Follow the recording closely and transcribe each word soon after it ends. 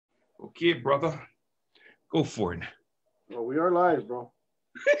Okay, brother. Go for it. Well, we are live, bro.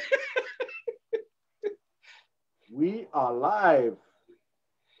 We are live.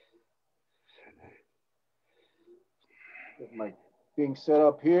 Get my thing set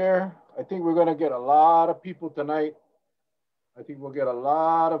up here. I think we're going to get a lot of people tonight. I think we'll get a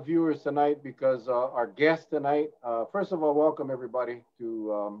lot of viewers tonight because our guest tonight, first of all, welcome everybody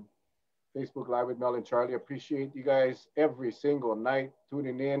to Facebook Live with Mel and Charlie. Appreciate you guys every single night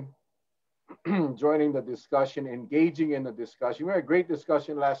tuning in, joining the discussion, engaging in the discussion. We had a great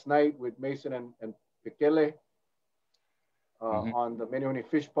discussion last night with Mason and Pekele on the Menehune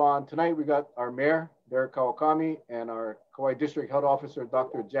Fish Pond. Tonight we got our mayor, Derek Kawakami, and our Kauai District Health Officer,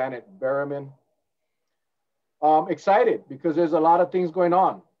 Dr. Janet Berreman. Excited because there's a lot of things going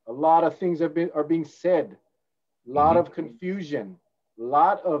on. A lot of things are being said. A lot of confusion. A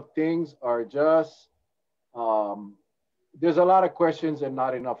lot of things are just, there's a lot of questions and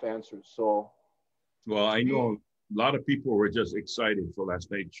not enough answers. So, well, I know a lot of people were just excited for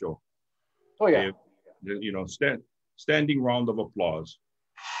last night's show. Oh yeah, you know, standing round of applause.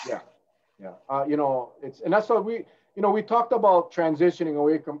 Yeah, you know, and that's what we talked about transitioning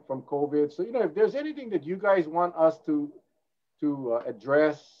away from COVID. So, if there's anything that you guys want us to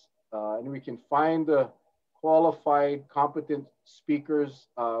address, and we can find the qualified, competent speakers,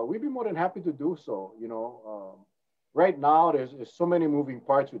 we'd be more than happy to do so. Right now there's so many moving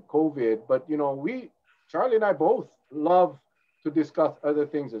parts with COVID, but Charlie and I both love to discuss other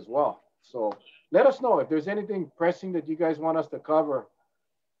things as well. So let us know if there's anything pressing that you guys want us to cover.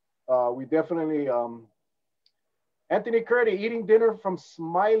 We definitely, Anthony Curdy eating dinner from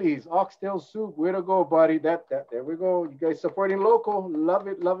Smiley's, oxtail soup. Way to go, buddy. There we go. You guys supporting local. Love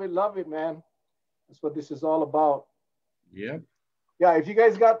it, love it, love it, man. That's what this is all about. Yeah. Yeah, if you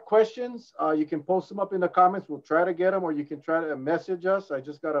guys got questions, you can post them up in the comments. We'll try to get them, or you can try to message us. I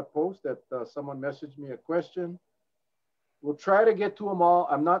just got a post that someone messaged me a question. We'll try to get to them all.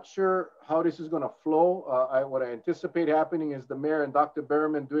 I'm not sure how this is going to flow. What I anticipate happening is the mayor and Dr.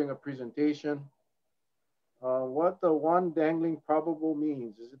 Berreman doing a presentation. What the one dangling probable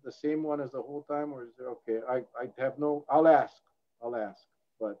means. Is it the same one as the whole time, or is it okay? I have no, I'll ask.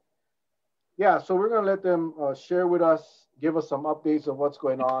 But yeah, so we're going to let them share with us, give us some updates of what's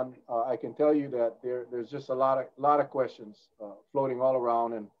going on. I can tell you that there's just a lot of questions floating all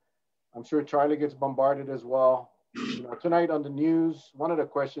around, and I'm sure Charlie gets bombarded as well. Tonight on the news, one of the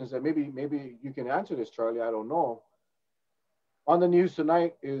questions that maybe you can answer this, Charlie, I don't know. On the news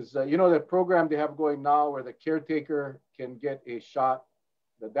tonight is, the program they have going now where the caretaker can get a shot,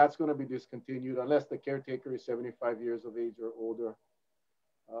 that's going to be discontinued unless the caretaker is 75 years of age or older.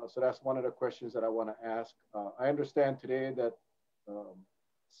 So that's one of the questions that I want to ask. I understand today that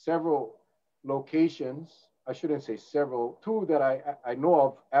several locations, I shouldn't say several, two that I know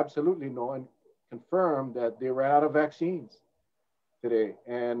of, absolutely know and confirm that they ran out of vaccines today.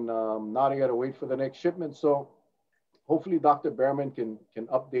 And now they got to wait for the next shipment. So hopefully Dr. Berreman can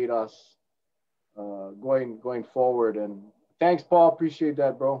update us going forward. And thanks, Paul. Appreciate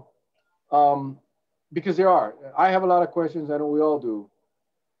that, bro. Because I have a lot of questions. I know we all do.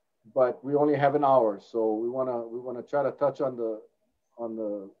 But we only have an hour, so we wanna try to touch on the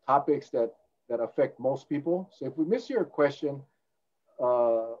topics that affect most people. So if we miss your question,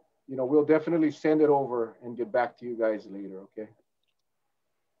 we'll definitely send it over and get back to you guys later. Okay?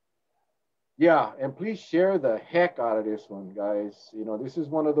 Yeah, and please share the heck out of this one, guys. This is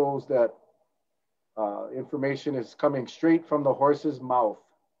one of those that information is coming straight from the horse's mouth.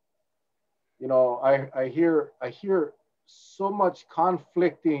 I hear so much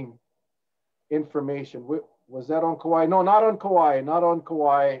conflicting information. Was that on Kauai? No, not on Kauai. Not on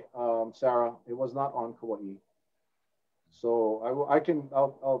Kauai, Sarah. It was not on Kauai. So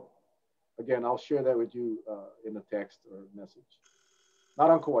I'll share that with you in a text or message. Not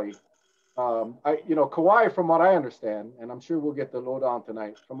on Kauai. Kauai, from what I understand, and I'm sure we'll get the lowdown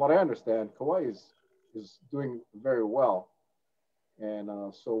tonight. From what I understand, Kauai is doing very well,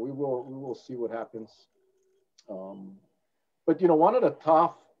 and so we will see what happens. But one of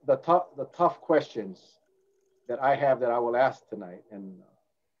the tough questions that I have that I will ask tonight and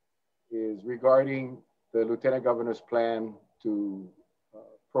is regarding the Lieutenant Governor's plan to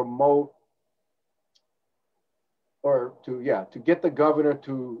promote or to get the governor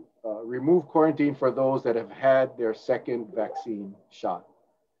to remove quarantine for those that have had their second vaccine shot.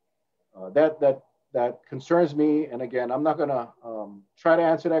 That concerns me. And again, I'm not gonna try to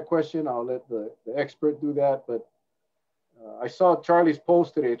answer that question. I'll let the expert do that. But I saw Charlie's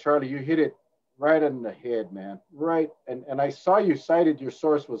post today. Charlie, you hit it right in the head, man. Right. And I saw you cited your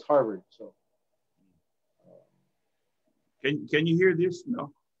source was Harvard. So can you hear this?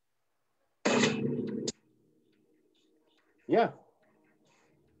 No. Yeah.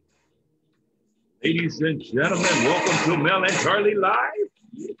 Ladies and gentlemen, welcome to Mel and Charlie Live.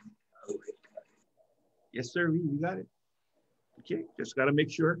 Yes, sir. You got it. Okay, just got to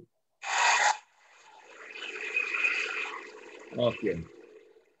make sure. Okay.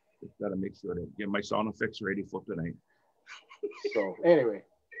 Just got to make sure to get my sound effects ready for tonight. So anyway,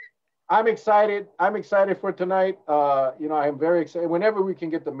 I'm excited. I'm excited for tonight. You know, I'm very excited. Whenever we can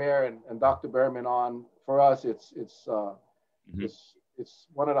get the mayor and Dr. Berreman on, for us, it's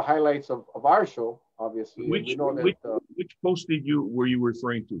one of the highlights of our show, obviously. Which post were you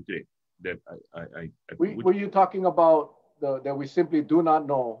referring to today? That were you talking about that we simply do not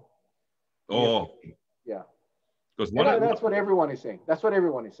know? Oh, yeah. Because that's what everyone is saying. That's what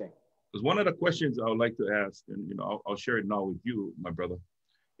everyone is saying. Because one of the questions I would like to ask, and you know, I'll share it now with you, my brother,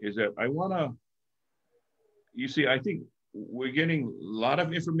 is that I wanna. You see, I think we're getting a lot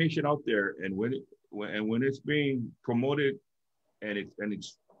of information out there, and when it's being promoted, and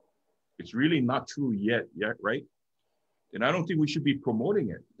it's really not true yet, right? And I don't think we should be promoting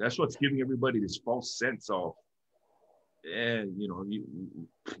it. That's what's giving everybody this false sense of, and you know,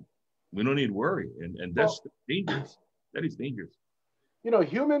 we don't need to worry, and that's dangerous. That is dangerous. You know,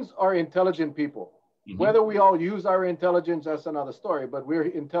 humans are intelligent people. Whether we all use our intelligence, that's another story, but we're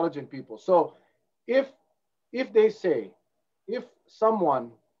intelligent people. So if they say, if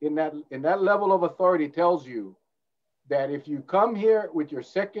someone in that level of authority tells you that if you come here with your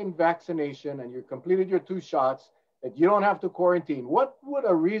second vaccination and you completed your 2 shots, that you don't have to quarantine, what would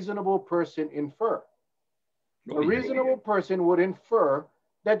a reasonable person infer? A reasonable person would infer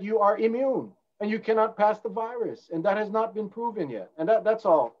that you are immune and you cannot pass the virus. And that has not been proven yet. And that's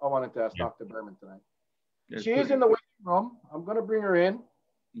all I wanted to ask Dr. Berreman tonight. She is in the waiting room. I'm going to bring her in.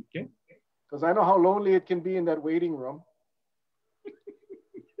 Okay. Because I know how lonely it can be in that waiting room.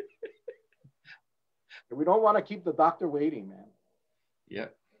 And we don't want to keep the doctor waiting, man. Yeah.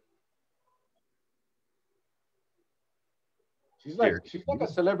 She's like a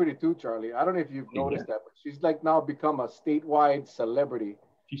celebrity too, Charlie. I don't know if you've noticed that, but she's like now become a statewide celebrity.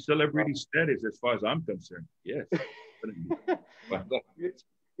 She's celebrity status as far as I'm concerned. Yes.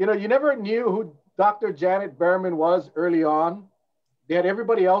 You know, you never knew who Dr. Janet Berreman was early on. They had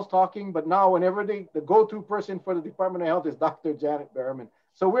everybody else talking, but now whenever the go-to person for the Department of Health is Dr. Janet Berreman.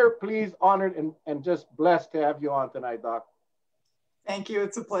 So we're pleased, honored, and just blessed to have you on tonight, Doc. Thank you.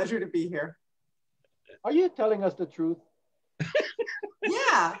 It's a pleasure to be here. Are you telling us the truth?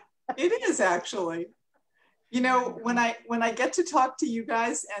 Yeah, it is actually. You know, when I get to talk to you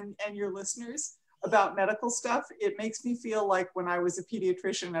guys and your listeners about medical stuff, it makes me feel like when I was a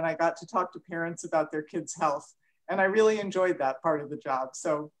pediatrician and I got to talk to parents about their kids' health. And I really enjoyed that part of the job.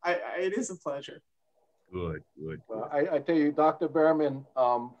 So it is a pleasure. Good. Well, I tell you, Dr. Berreman,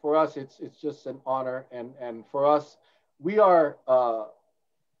 for us, it's just an honor. And for us, we are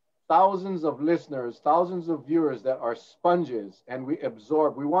thousands of listeners, thousands of viewers that are sponges, and we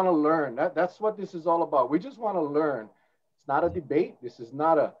absorb. We want to learn. That's what this is all about. We just want to learn. It's not a debate. This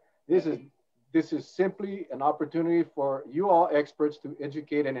is simply an opportunity for you all experts to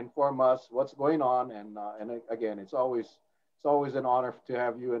educate and inform us what's going on. And again, it's always an honor to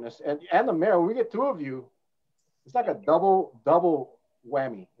have you and the mayor. When we get 2 of you, it's like a double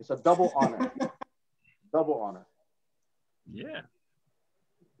whammy. It's a double honor. Double honor. Yeah.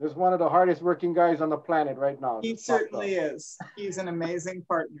 This is one of the hardest working guys on the planet right now. He certainly is. He's an amazing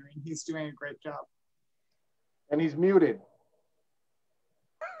partner and he's doing a great job. And he's muted.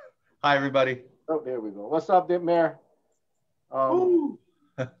 Hi, everybody. Oh, there we go. What's up, Mayor?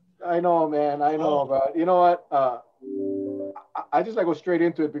 I know, man. I know, but you know what? I just like go straight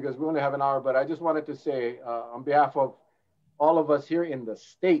into it because we only have an hour, but I just wanted to say on behalf of all of us here in the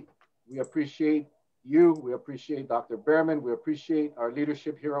state, we appreciate you. We appreciate Dr. Berreman. We appreciate our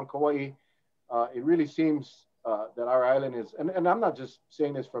leadership here on Kauai. It really seems that our island is, and I'm not just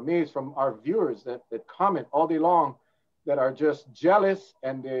saying this from me, it's from our viewers that comment all day long that are just jealous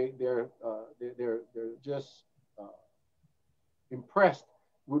and they're just impressed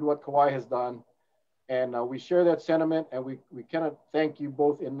with what Kauai has done. And we share that sentiment, and we cannot thank you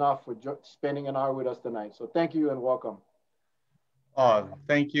both enough for spending an hour with us tonight. So thank you and welcome.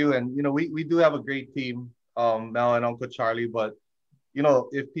 Thank you. And, you know, we do have a great team, Mel and Uncle Charlie, but, you know,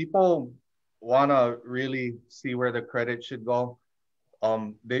 if people want to really see where the credit should go,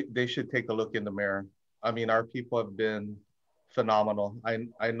 they should take a look in the mirror. I mean, our people have been phenomenal.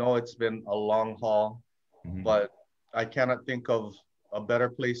 I know it's been a long haul, but I cannot think of a better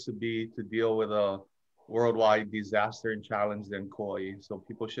place to be to deal with a worldwide disaster and challenge than Kauai. So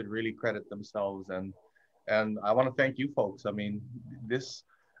people should really credit themselves. And I want to thank you folks. I mean,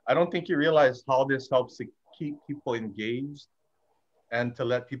 I don't think you realize how this helps keep people engaged and to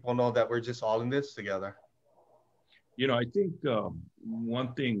let people know that we're just all in this together. You know, I think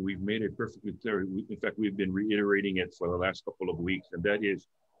one thing we've made it perfectly clear. In fact, we've been reiterating it for the last couple of weeks, and that is,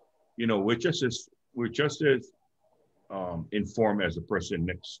 you know, we're just as informed as the person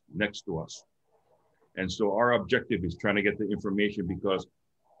next to us. And so our objective is trying to get the information, because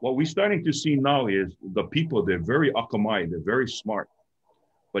what we're starting to see now is the people, they're very akamai, they're very smart,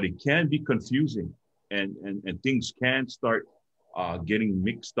 but it can be confusing, and things can start getting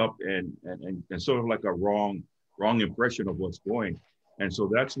mixed up and sort of like a wrong impression of what's going. And so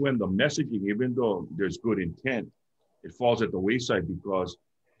that's when the messaging, even though there's good intent, it falls at the wayside because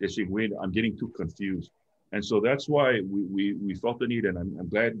they say, wait, I'm getting too confused. And so that's why we felt the need, and I'm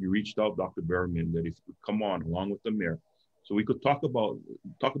glad you reached out, Dr. Berreman, that if you could come on along with the mayor, so we could talk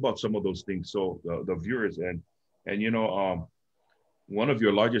about some of those things. So the viewers and you know, one of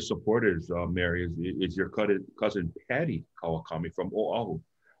your largest supporters, Mary, is your cousin Patty Kawakami from Oahu.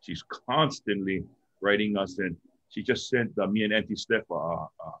 She's constantly writing us, and she just sent me and Auntie Steph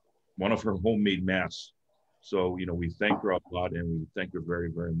one of her homemade masks. So, you know, we thank her a lot, and we thank her very,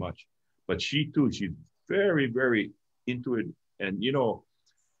 very much. But she too, she's very, very into it. And, you know,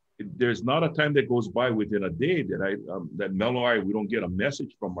 there's not a time that goes by within a day that that Mel or I, we don't get a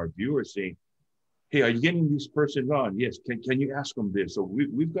message from our viewers saying, hey, are you getting these persons on? Yes, can you ask them this? So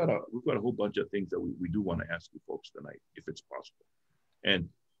we've got a whole bunch of things that we do want to ask you folks tonight, if it's possible.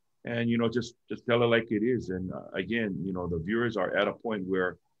 And you know, just tell it like it is. And again, you know, the viewers are at a point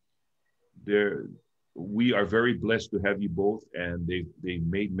where we are very blessed to have you both, and they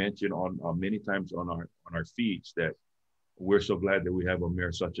made mention on many times on our feeds that we're so glad that we have a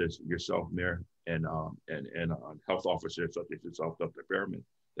mayor such as yourself, Mayor, and a health officer such as yourself, Dr. Berreman,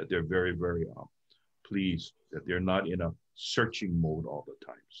 that they're very, very pleased that they're not in a searching mode all the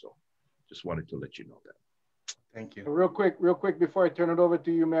time. So just wanted to let you know that. Thank you. Real quick before I turn it over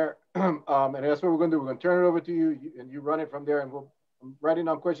to you, Mayor, and that's what we're going to do. We're going to turn it over to you, and you run it from there, and I'm writing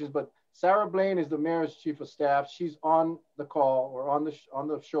down questions. But Sarah Blaine is the mayor's chief of staff. She's on the call or on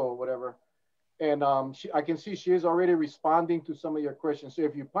the show, whatever. And I can see she is already responding to some of your questions. So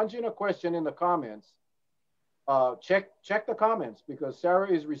if you punch in a question in the comments, check the comments, because Sarah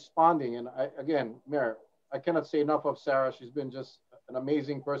is responding. And again, Mayor, I cannot say enough of Sarah. She's been just an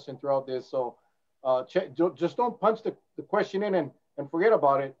amazing person throughout this. So just don't punch the question in and forget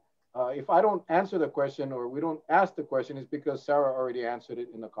about it. If I don't answer the question or we don't ask the question, it's because Sarah already answered it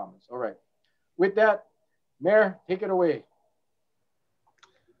in the comments. All right. With that, Mayor, take it away.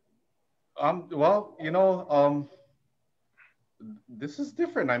 Well, you know, this is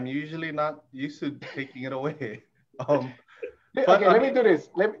different. I'm usually not used to taking it away. Okay, let me do this.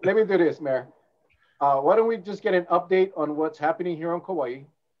 Let me do this, Mayor. Why don't we just get an update on what's happening here on Kauai,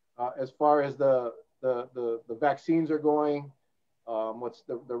 as far as the vaccines are going, what's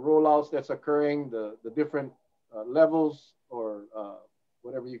the rollouts that's occurring, the different levels or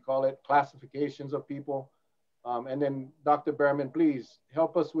whatever you call it, classifications of people. And then Dr. Berreman, please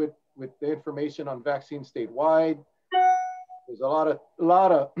help us with the information on vaccines statewide. There's a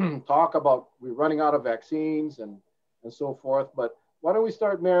lot of talk about we're running out of vaccines and so forth. But why don't we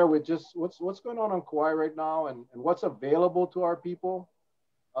start, Mayor, with just what's going on Kauai right now, and what's available to our people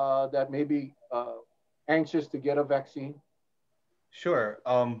that may be anxious to get a vaccine? Sure.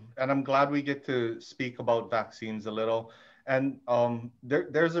 And I'm glad we get to speak about vaccines a little. And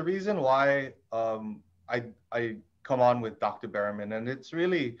there's a reason why I come on with Dr. Berreman, and it's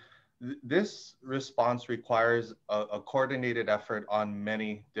really, this response requires a coordinated effort on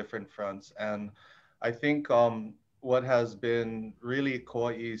many different fronts. And I think what has been really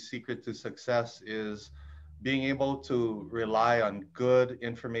Kauai's secret to success is being able to rely on good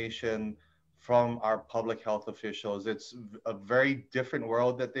information from our public health officials. It's a very different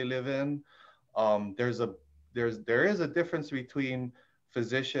world that they live in. There is a difference between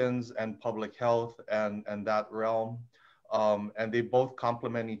physicians and public health and that realm. And they both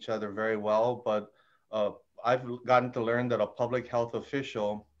complement each other very well. But I've gotten to learn that a public health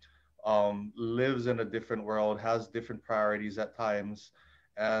official lives in a different world, has different priorities at times.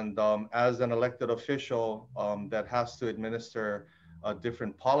 And as an elected official that has to administer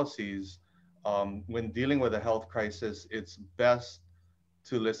different policies, when dealing with a health crisis, it's best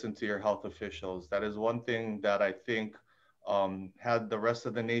to listen to your health officials. That is one thing that I think had the rest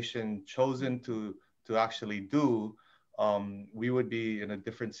of the nation chosen to actually do, we would be in a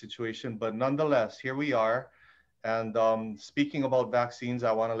different situation. But nonetheless, here we are. And speaking about vaccines,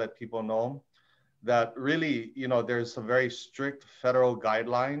 I want to let people know that really, you know, there's some very strict federal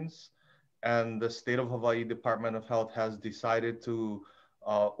guidelines, and the state of Hawaii Department of Health has decided to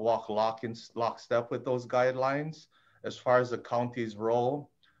walk lockstep with those guidelines. As far as the county's role,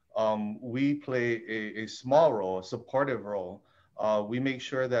 we play a small role, a supportive role. We make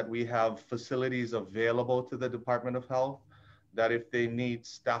sure that we have facilities available to the Department of Health, that if they need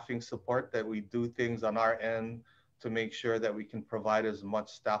staffing support, that we do things on our end to make sure that we can provide as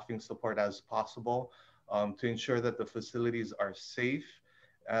much staffing support as possible, to ensure that the facilities are safe.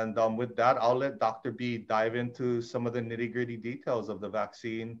 And with that, I'll let Dr. B dive into some of the nitty-gritty details of the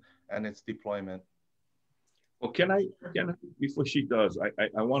vaccine and its deployment. Well, can I before she does,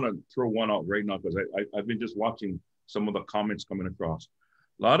 I want to throw one out right now, because I've been just watching some of the comments coming across.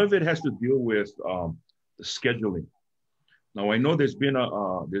 A lot of it has to deal with the scheduling. Now, I know there's been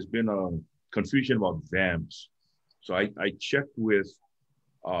a confusion about VAMs. So I checked with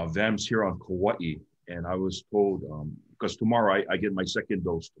VAMs here on Kauai, and I was told, because tomorrow I get my second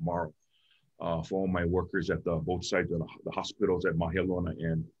dose tomorrow for all my workers at both sides of the hospitals at Mahelona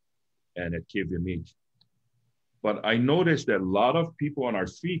and at KVMH. But I noticed that a lot of people on our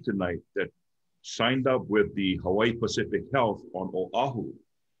feed tonight that signed up with the Hawaii Pacific Health on Oahu.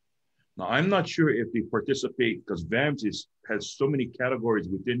 Now, I'm not sure if they participate, because VAMS has so many categories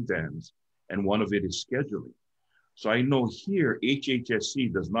within VAMS, and one of it is scheduling. So I know here,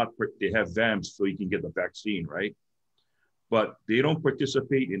 HHSC does not, they have VAMS so you can get the vaccine, right? But they don't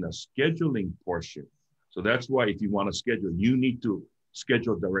participate in a scheduling portion. So that's why if you want to schedule, you need to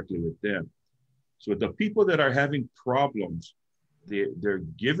schedule directly with them. So the people that are having problems, they're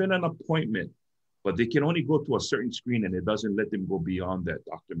given an appointment, but they can only go to a certain screen, and it doesn't let them go beyond that,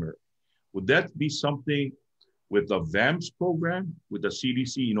 Dr. Murray. Would that be something with the VAMS program, with the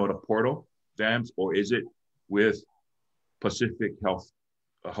CDC, the portal, VAMS, or is it with Pacific Health,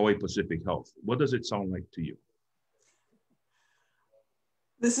 Hawaii Pacific Health? What does it sound like to you?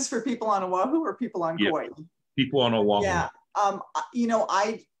 This is for people on Oahu or people on Kauai? People on Oahu. Yeah.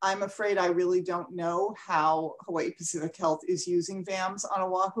 I'm afraid I really don't know how Hawaii Pacific Health is using VAMS on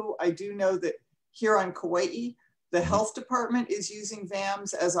Oahu. I do know that here on Kauai, the health department is using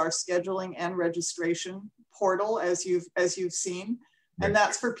VAMS as our scheduling and registration portal, as you've seen. Right. And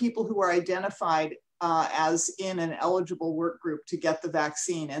that's for people who are identified as in an eligible work group to get the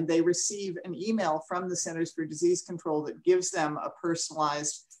vaccine. And they receive an email from the Centers for Disease Control that gives them a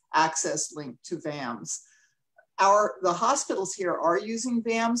personalized access link to VAMS. The hospitals here are using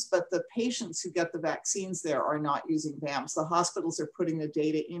VAMS, but the patients who get the vaccines there are not using VAMS. The hospitals are putting the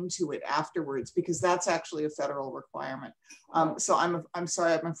data into it afterwards, because that's actually a federal requirement. So I'm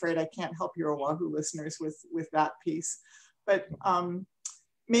sorry, I'm afraid I can't help your Oahu listeners with that piece. But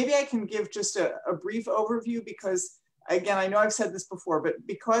maybe I can give just a brief overview, because again, I know I've said this before, but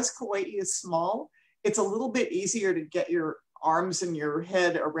because Kauai is small, it's a little bit easier to get your arms and your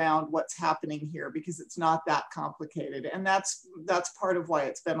head around what's happening here, because it's not that complicated. And that's part of why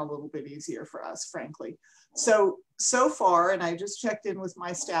it's been a little bit easier for us, frankly. So far, and I just checked in with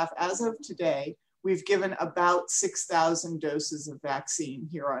my staff, as of today, we've given about 6,000 doses of vaccine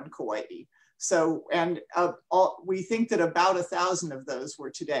here on Kauai. So, and we think that about 1,000 of those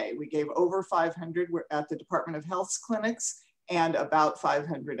were today. We gave over 500 at the Department of Health's clinics, and about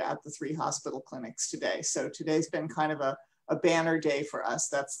 500 at the 3 hospital clinics today. So today's been kind of a banner day for us.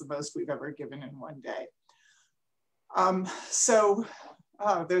 That's the most we've ever given in one day.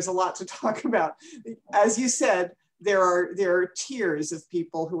 There's a lot to talk about. As you said, there are tiers of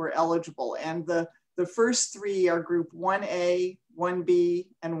people who are eligible, and the first 3 are group 1A, 1B,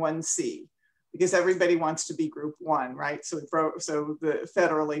 and 1C, because everybody wants to be group 1, right? So the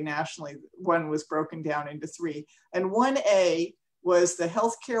federally, nationally, 1 was broken down into 3. And 1A was the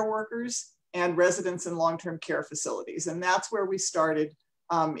healthcare workers and residents in long-term care facilities. And that's where we started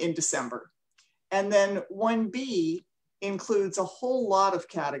in December. And then 1B includes a whole lot of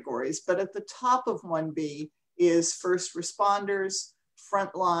categories, but at the top of 1B is first responders,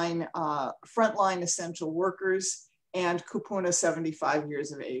 frontline essential workers, and kupuna 75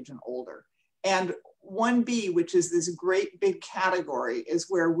 years of age and older. And 1B, which is this great big category, is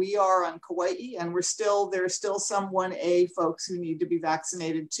where we are on Kauai, and there are still some 1A folks who need to be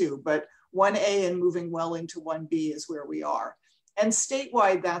vaccinated too, but 1A and moving well into 1B is where we are. And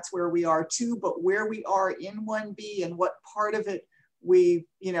statewide, that's where we are too, but where we are in 1B and what part of it we,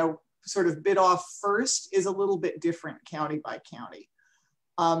 sort of bit off first is a little bit different county by county.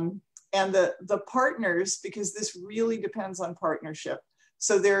 And the partners, because this really depends on partnership.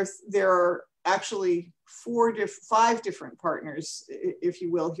 So there are actually 5 different partners, if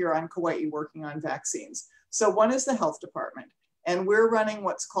you will, here on Kauai working on vaccines. So one is the health department. And we're running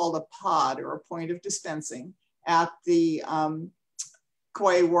what's called a pod, or a point of dispensing, at the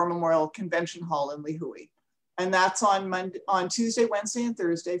Kauai War Memorial Convention Hall in Lihue. And that's on Tuesday, Wednesday, and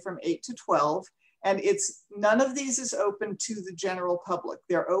Thursday from 8 to 12. And none of these is open to the general public.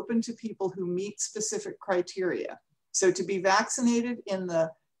 They're open to people who meet specific criteria. So to be vaccinated in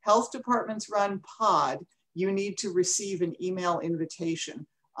the health department's run pod, you need to receive an email invitation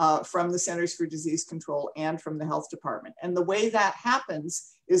from the Centers for Disease Control and from the health department. And the way that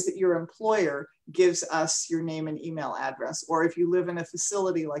happens is that your employer gives us your name and email address. Or if you live in a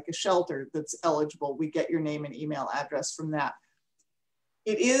facility like a shelter that's eligible, we get your name and email address from that.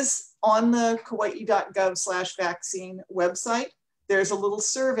 It is on the kauai.gov/vaccine website. There's a little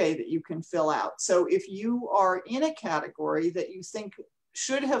survey that you can fill out. So if you are in a category that you think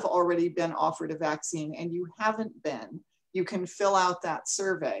should have already been offered a vaccine and you haven't been, you can fill out that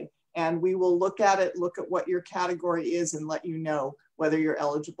survey and we will look at it, look at what your category is and let you know whether you're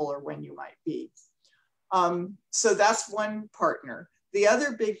eligible or when you might be. So that's one partner. The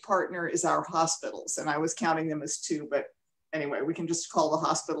other big partner is our hospitals, and I was counting them as two, but anyway, we can just call the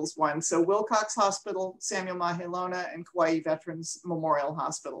hospitals one. So Wilcox Hospital, Samuel Mahelona, and Kauai Veterans Memorial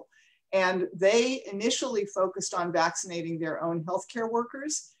Hospital. And they initially focused on vaccinating their own healthcare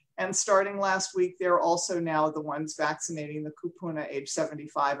workers. And starting last week, they're also now the ones vaccinating the kupuna age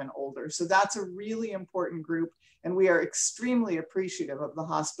 75 and older. So that's a really important group. And we are extremely appreciative of the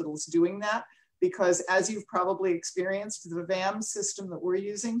hospitals doing that, because as you've probably experienced, the VAM system that we're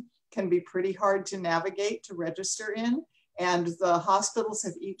using can be pretty hard to navigate, to register in. And the hospitals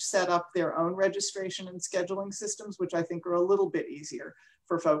have each set up their own registration and scheduling systems, which I think are a little bit easier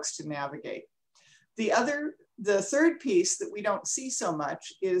for folks to navigate. The third piece that we don't see so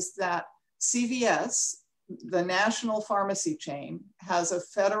much is that CVS, the national pharmacy chain, has a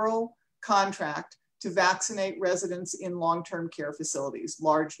federal contract to vaccinate residents in long-term care facilities,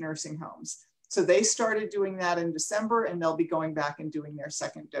 large nursing homes. So they started doing that in December, and they'll be going back and doing their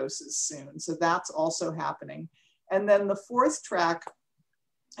second doses soon. So that's also happening. And then the fourth track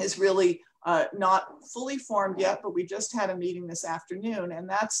is really not fully formed yet, but we just had a meeting this afternoon, and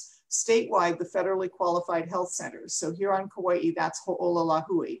that's statewide, the federally qualified health centers. So here on Kauai, that's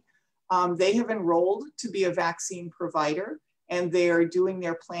Ho'ololahui. They have enrolled to be a vaccine provider, and they are doing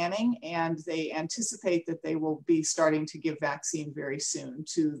their planning, and they anticipate that they will be starting to give vaccine very soon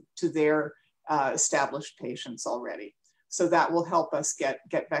to their established patients already. So that will help us get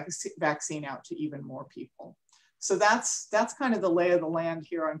vaccine out to even more people. So that's kind of the lay of the land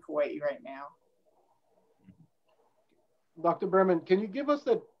here on Kauai right now. Dr. Berreman, can you give us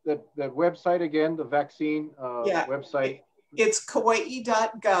the website again, the vaccine website? It's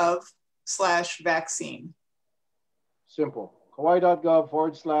kauai.gov/vaccine. Simple.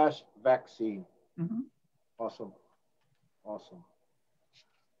 Kauai.gov/vaccine. Mm-hmm. Awesome. Awesome.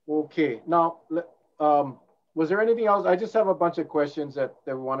 Okay. Now, was there anything else? I just have a bunch of questions that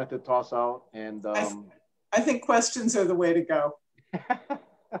we wanted to toss out. And I think questions are the way to go.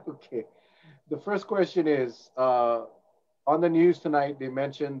 Okay. The first question is, on the news tonight, they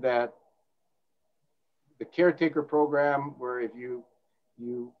mentioned that the caretaker program, where if you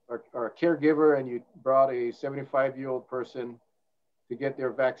are a caregiver and you brought a 75-year-old person to get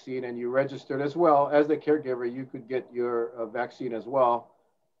their vaccine and you registered as well as the caregiver, you could get your vaccine as well.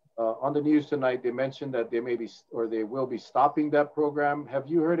 On the news tonight, they mentioned that they will be stopping that program. Have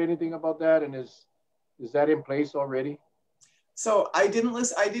you heard anything about that? And is that in place already? So I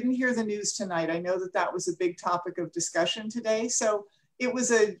didn't hear the news tonight. I know that was a big topic of discussion today. So it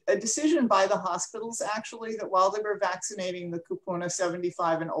was a decision by the hospitals, actually, that while they were vaccinating the kupuna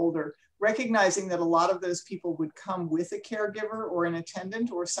 75 and older, recognizing that a lot of those people would come with a caregiver or an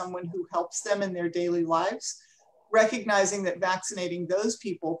attendant or someone who helps them in their daily lives, recognizing that vaccinating those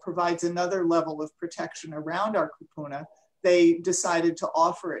people provides another level of protection around our kupuna, they decided to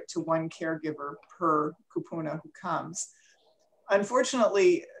offer it to one caregiver per kupuna who comes.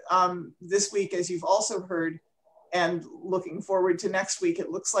 Unfortunately, this week, as you've also heard, and looking forward to next week, it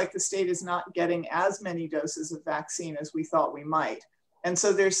looks like the state is not getting as many doses of vaccine as we thought we might. And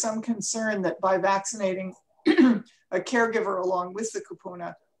so there's some concern that by vaccinating a caregiver along with the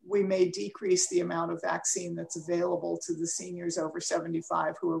kupuna, we may decrease the amount of vaccine that's available to the seniors over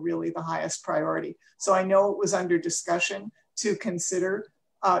 75 who are really the highest priority. So I know it was under discussion to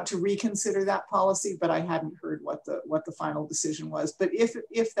reconsider that policy, but I hadn't heard what the final decision was. But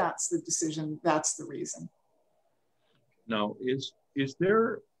if that's the decision, that's the reason. Now, is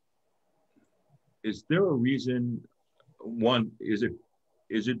there a reason? One, is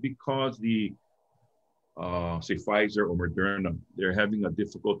it because the say Pfizer or Moderna, they're having a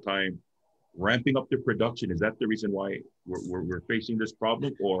difficult time ramping up their production? Is that the reason why we're facing this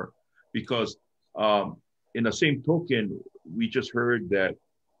problem? Or because in the same token, we just heard that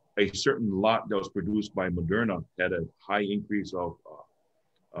a certain lot that was produced by Moderna had a high increase of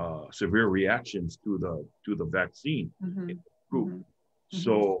severe reactions to the vaccine in the group.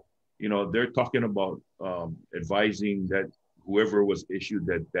 So, you know, they're talking about advising that whoever was issued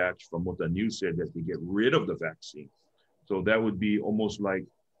that batch, from what the news said, that they get rid of the vaccine. So that would be almost like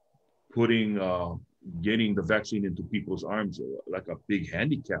putting, getting the vaccine into people's arms, like a big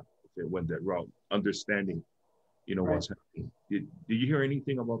handicap if it went that route, understanding, you know, what's happening. Did you hear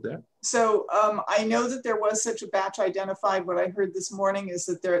anything about that? So I know that there was such a batch identified. What I heard this morning is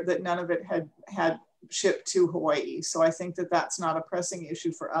that none of it had shipped to Hawaii. So I think that that's not a pressing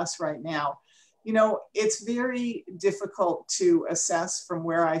issue for us right now. You know, it's very difficult to assess from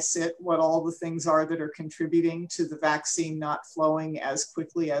where I sit what all the things are that are contributing to the vaccine not flowing as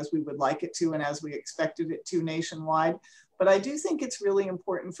quickly as we would like it to and as we expected it to nationwide. But I do think it's really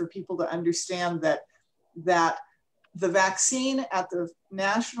important for people to understand that the vaccine at the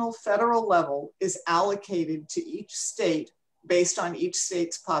national federal level is allocated to each state based on each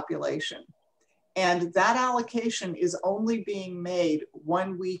state's population. And that allocation is only being made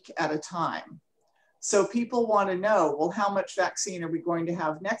 1 week at a time. So people want to know, well, how much vaccine are we going to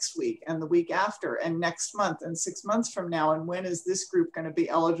have next week and the week after and next month and 6 months from now? And when is this group going to be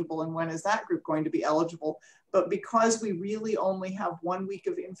eligible? And when is that group going to be eligible? But because we really only have 1 week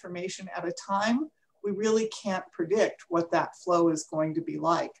of information at a time, we really can't predict what that flow is going to be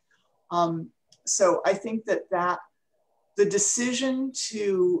like. So I think that the decision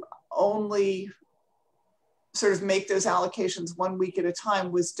to only sort of make those allocations 1 week at a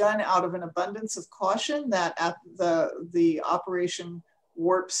time was done out of an abundance of caution that at the Operation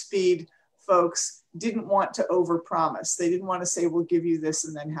Warp Speed folks didn't want to overpromise. They didn't want to say, we'll give you this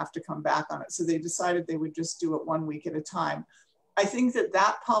and then have to come back on it. So they decided they would just do it 1 week at a time. I think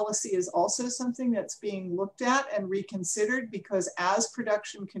that policy is also something that's being looked at and reconsidered, because as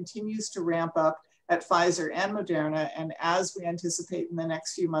production continues to ramp up at Pfizer and Moderna, and as we anticipate in the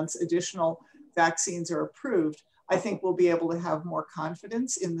next few months additional vaccines are approved, I think we'll be able to have more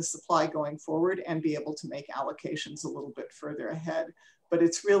confidence in the supply going forward and be able to make allocations a little bit further ahead. But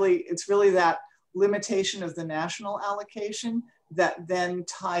it's really that limitation of the national allocation that then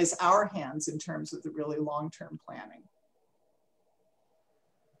ties our hands in terms of the really long-term planning.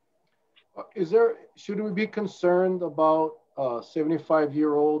 Should we be concerned about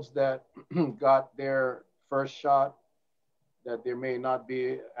 75-year-olds that got their first shot, that there may not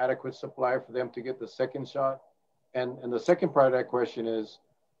be adequate supply for them to get the second shot? And the second part of that question is,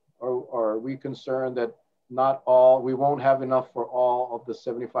 are we concerned that we won't have enough for all of the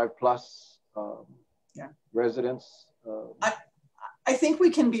 75 plus residents? I think we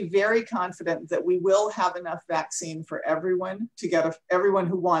can be very confident that we will have enough vaccine for everyone to get everyone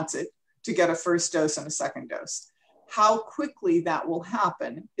who wants it to get a first dose and a second dose. How quickly that will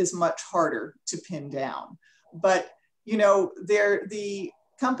happen is much harder to pin down. But you know, the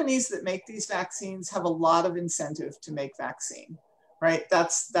companies that make these vaccines have a lot of incentive to make vaccine, right?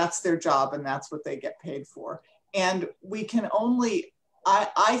 That's their job and that's what they get paid for. And we can only,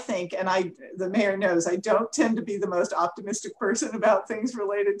 I think, and the mayor knows, I don't tend to be the most optimistic person about things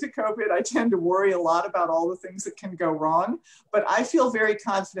related to COVID. I tend to worry a lot about all the things that can go wrong, but I feel very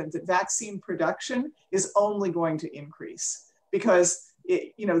confident that vaccine production is only going to increase, because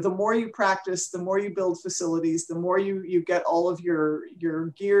the more you practice, the more you build facilities, the more you get all of your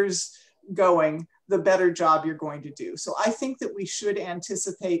gears going, the better job you're going to do. So I think that we should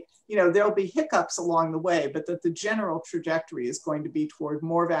anticipate, there'll be hiccups along the way, but that the general trajectory is going to be toward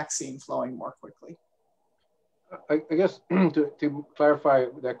more vaccine flowing more quickly. I guess to clarify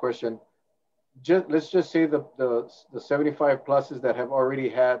that question, let's just say the 75 pluses that have already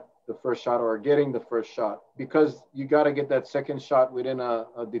had the first shot or are getting the first shot, because you got to get that second shot within a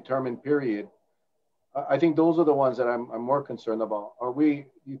determined period. I think those are the ones that I'm more concerned about.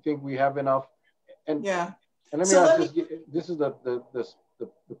 You think we have enough? And let me ask this is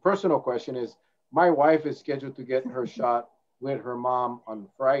the personal question is, my wife is scheduled to get her shot with her mom on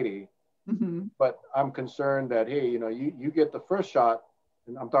Friday, but I'm concerned that, hey, you get the first shot,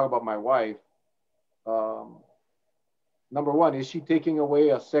 and I'm talking about my wife. Number one, is she taking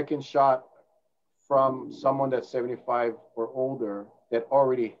away a second shot from someone that's 75 or older that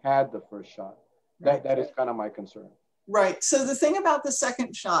already had the first shot? That is kind of my concern. Right. So the thing about the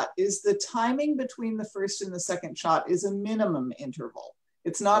second shot is the timing between the first and the second shot is a minimum interval.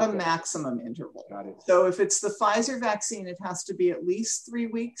 It's not a maximum interval. Got it. So if it's the Pfizer vaccine, it has to be at least 3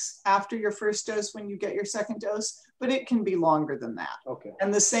 weeks after your first dose when you get your second dose, but it can be longer than that. Okay.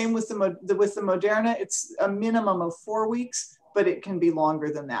 And the same with the Moderna, it's a minimum of 4 weeks, but it can be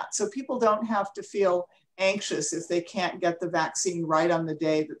longer than that. So people don't have to feel anxious if they can't get the vaccine right on the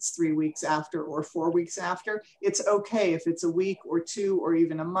day that's 3 weeks after or 4 weeks after. It's okay if it's a week or 2 or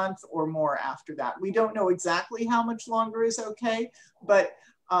even a month or more after that. We don't know exactly how much longer is okay, but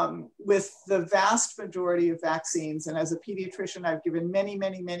with the vast majority of vaccines, and as a pediatrician, I've given many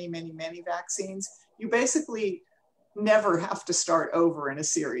vaccines, you basically never have to start over in a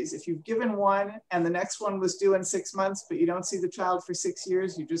series. If you've given one and the next one was due in 6 months, but you don't see the child for 6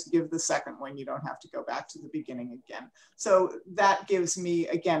 years, you just give the second one. You don't have to go back to the beginning again. So that gives me,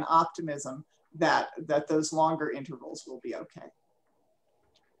 again, optimism that those longer intervals will be okay.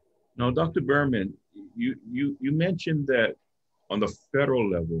 Now, Dr. Berreman, you mentioned that on the federal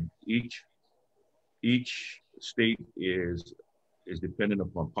level, each state is dependent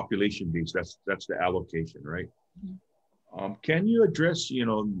upon population base. That's the allocation, right? Can you address,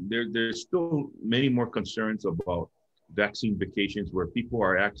 there's still many more concerns about vaccine vacations where people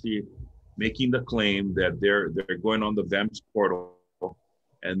are actually making the claim that they're going on the VAMS portal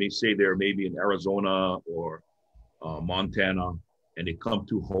and they say they're maybe in Arizona or Montana, and they come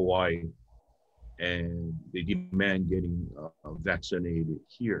to Hawaii and they demand getting vaccinated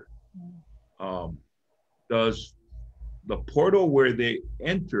here. Does the portal where they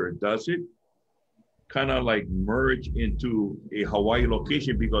enter, does it kind of like merge into a Hawaii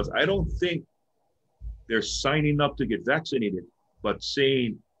location? Because I don't think they're signing up to get vaccinated, but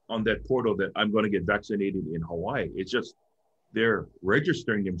saying on that portal that I'm going to get vaccinated in Hawaii. It's just they're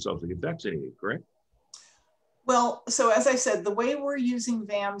registering themselves to get vaccinated, correct? Well, so as I said, the way we're using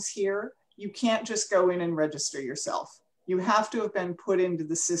VAMS here, you can't just go in and register yourself. You have to have been put into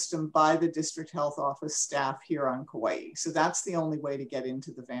the system by the district health office staff here on Kauai. So that's the only way to get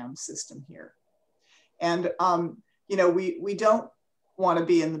into the VAMS system here. And, we don't want to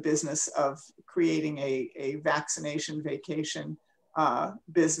be in the business of creating a vaccination vacation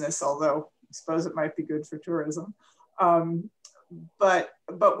business, although I suppose it might be good for tourism. But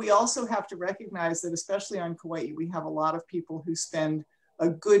we also have to recognize that, especially on Kauai, we have a lot of people who spend a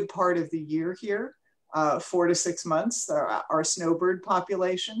good part of the year here, 4 to 6 months, our snowbird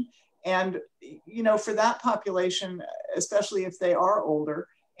population. And, for that population, especially if they are older,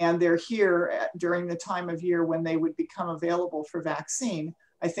 and they're here during the time of year when they would become available for vaccine,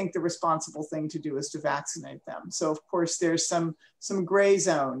 I think the responsible thing to do is to vaccinate them. So of course there's some gray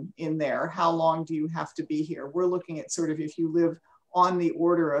zone in there. How long do you have to be here? We're looking at sort of, if you live on the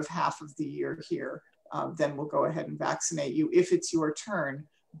order of half of the year here, then we'll go ahead and vaccinate you if it's your turn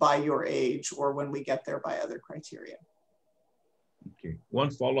by your age or when we get there by other criteria. Okay,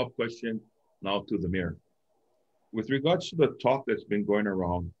 one follow-up question now to the mayor. With regards to the talk that's been going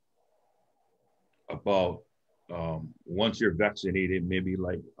around about once you're vaccinated, maybe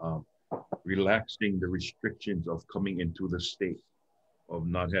like relaxing the restrictions of coming into the state, of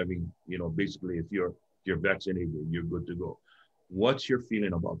not having, basically if you're vaccinated, you're good to go. What's your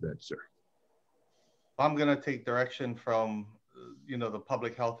feeling about that, sir? I'm going to take direction from, the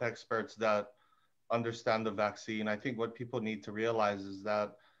public health experts that understand the vaccine. I think what people need to realize is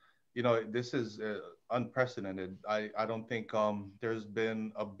that, this is unprecedented. I don't think there's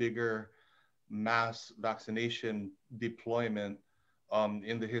been a bigger mass vaccination deployment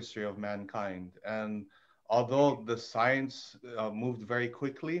in the history of mankind. And although the science moved very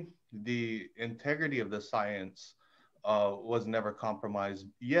quickly, the integrity of the science was never compromised.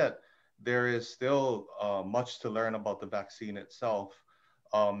 Yet there is still much to learn about the vaccine itself.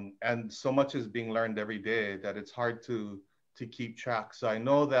 And so much is being learned every day that it's hard to keep track. So I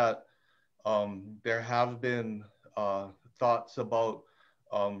know that there have been thoughts about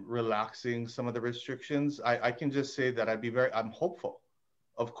relaxing some of the restrictions. I can just say that I'm hopeful.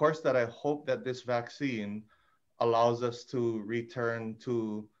 Of course, that I hope that this vaccine allows us to return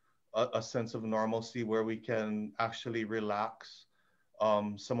to a sense of normalcy where we can actually relax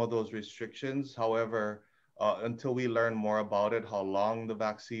some of those restrictions. However, until we learn more about it, how long the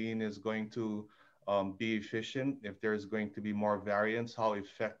vaccine is going to be efficient, if there's going to be more variants, how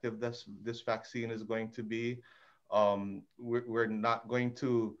effective this vaccine is going to be. We're not going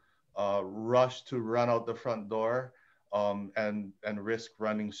to rush to run out the front door and risk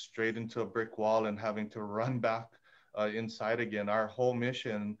running straight into a brick wall and having to run back inside again. Our whole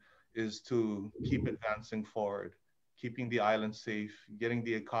mission is to keep advancing forward, keeping the island safe, getting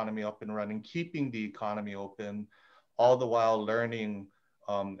the economy up and running, keeping the economy open, all the while learning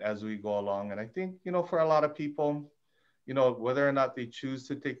as we go along. And I think, for a lot of people, whether or not they choose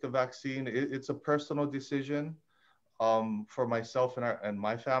to take the vaccine, it's a personal decision. For myself and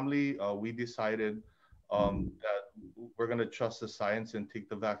my family, we decided that we're going to trust the science and take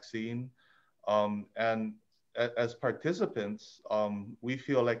the vaccine. And as participants, we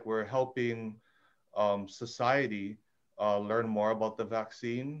feel like we're helping society learn more about the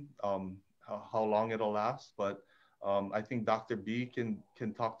vaccine, how long it'll last. But I think Dr. B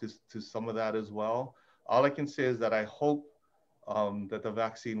can talk to some of that as well. All I can say is that I hope that the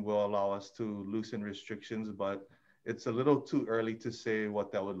vaccine will allow us to loosen restrictions, but it's a little too early to say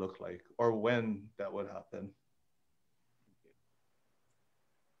what that would look like or when that would happen.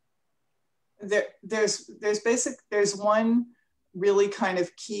 There's one really kind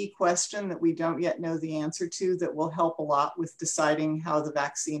of key question that we don't yet know the answer to that will help a lot with deciding how the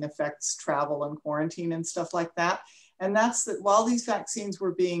vaccine affects travel and quarantine and stuff like that. And that's that while these vaccines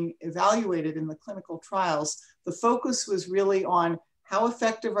were being evaluated in the clinical trials, the focus was really on how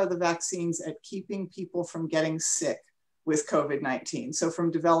effective are the vaccines at keeping people from getting sick with COVID-19, so from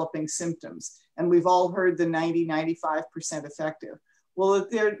developing symptoms. And we've all heard the 90–95% effective. Well,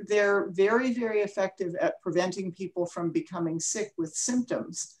 they're very, very effective at preventing people from becoming sick with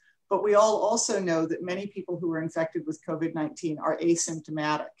symptoms. But we all also know that many people who are infected with COVID-19 are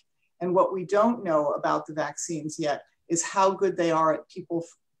asymptomatic. And what we don't know about the vaccines yet is how good they are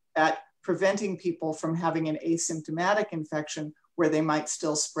at preventing people from having an asymptomatic infection where they might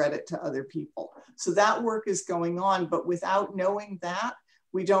still spread it to other people. So that work is going on, but without knowing that,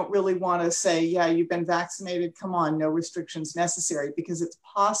 we don't really want to say, yeah, you've been vaccinated, come on, no restrictions necessary, because it's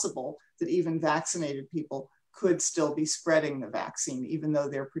possible that even vaccinated people could still be spreading the vaccine, even though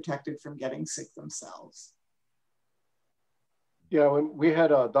they're protected from getting sick themselves. Yeah, when we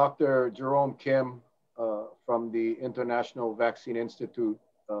had Dr. Jerome Kim from the International Vaccine Institute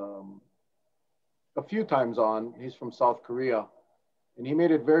a few times on. He's from South Korea, and he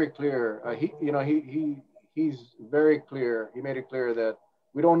made it very clear. He's very clear. He made it clear that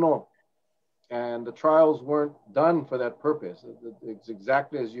we don't know, and the trials weren't done for that purpose. It's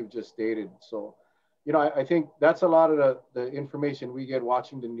exactly as you've just stated. So, I think that's a lot of the information we get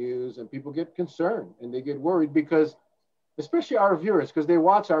watching the news, and people get concerned and they get worried because, especially our viewers, because they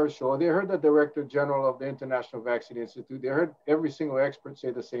watch our show, they heard the Director General of the International Vaccine Institute, they heard every single expert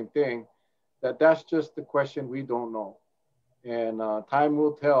say the same thing, that's just the question we don't know. And time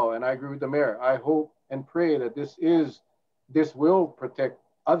will tell. And I agree with the mayor. I hope and pray that this will protect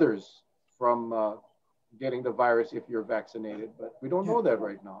others from getting the virus if you're vaccinated. But we don't know that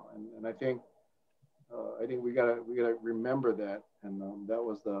right now. And I think we gotta remember that. And that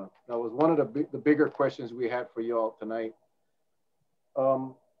was one of the bigger questions we had for you all tonight.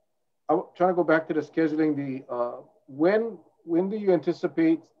 I'm trying to go back to the scheduling. When do you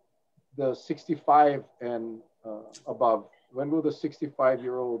anticipate the 65 and above? When will the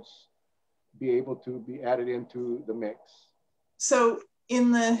 65-year-olds be able to be added into the mix? So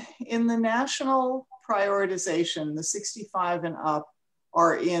in the national prioritization, the 65 and up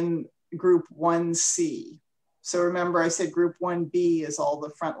are in group 1C. So remember I said group 1B is all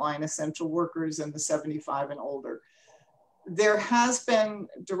the frontline essential workers and the 75 and older. There has been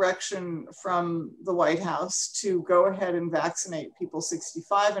direction from the White House to go ahead and vaccinate people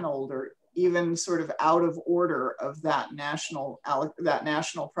 65 and older, even sort of out of order of that national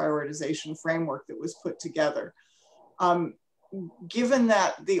prioritization framework that was put together. Given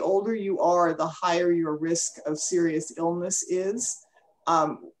that the older you are, the higher your risk of serious illness is,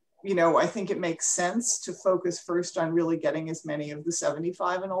 I think it makes sense to focus first on really getting as many of the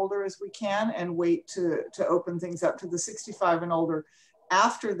 75 and older as we can and wait to open things up to the 65 and older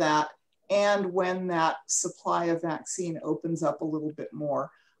after that, and when that supply of vaccine opens up a little bit more.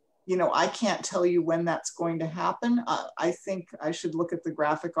 I can't tell you when that's going to happen. I think I should look at the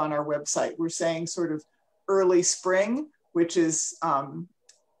graphic on our website. We're saying sort of early spring, which is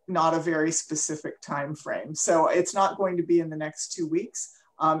not a very specific time frame. So it's not going to be in the next 2 weeks.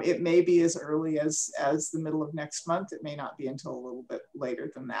 It may be as early as the middle of next month. It may not be until a little bit later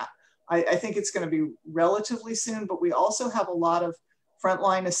than that. I think it's going to be relatively soon, but we also have a lot of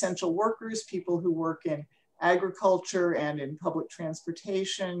frontline essential workers, people who work in agriculture and in public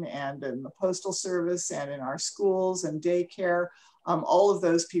transportation and in the postal service and in our schools and daycare. All of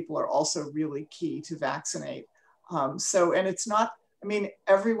those people are also really key to vaccinate. And it's not,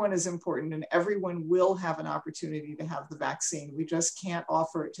 everyone is important and everyone will have an opportunity to have the vaccine. We just can't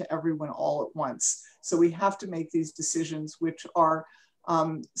offer it to everyone all at once. So we have to make these decisions, which are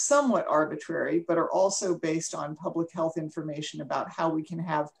somewhat arbitrary, but are also based on public health information about how we can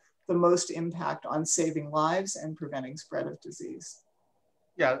have the most impact on saving lives and preventing spread of disease.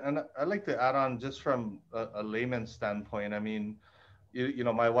 Yeah, and I'd like to add on just from a layman's standpoint.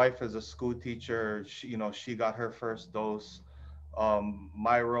 My wife is a school teacher. She got her first dose.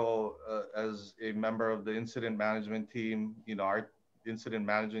 My role as a member of the incident management team, our incident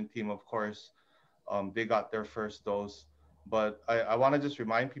management team, of course, they got their first dose. But I want to just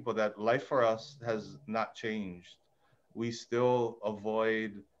remind people that life for us has not changed. We still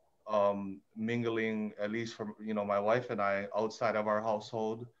avoid mingling, at least for, you know, my wife and I, outside of our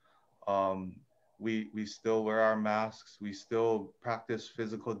household. Um, we still wear our masks. We still practice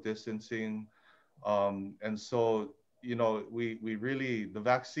physical distancing. And so, you know, we really, the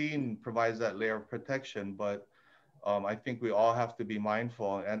vaccine provides that layer of protection, but I think we all have to be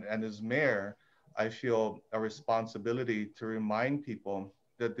mindful. And as mayor, I feel a responsibility to remind people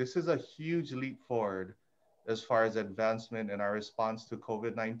that this is a huge leap forward as far as advancement in our response to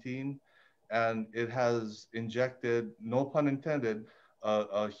COVID-19. And it has injected, no pun intended,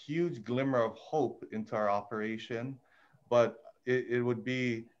 a huge glimmer of hope into our operation. But it would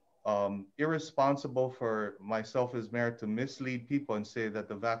be irresponsible for myself as mayor to mislead people and say that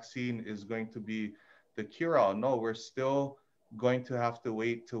the vaccine is going to be the cure all. No, we're still going to have to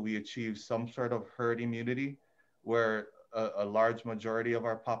wait till we achieve some sort of herd immunity where a large majority of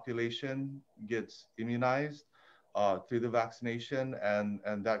our population gets immunized through the vaccination,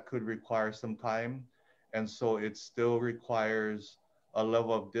 and that could require some time. And so it still requires a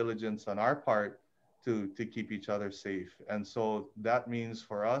level of diligence on our part to keep each other safe. And so that means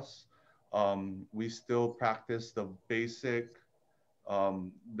for us, we still practice the basic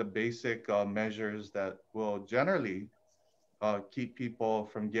measures that will generally keep people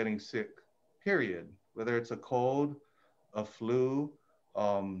from getting sick, period. Whether it's a cold, a flu,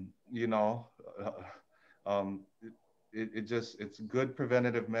 you know, um, it's good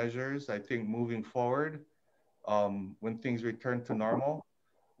preventative measures. I think moving forward, when things return to normal,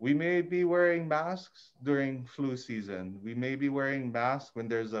 we may be wearing masks during flu season. We may be wearing masks when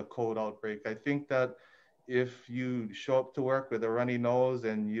there's a cold outbreak. I think that if you show up to work with a runny nose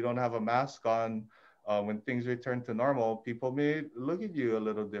and you don't have a mask on, when things return to normal, people may look at you a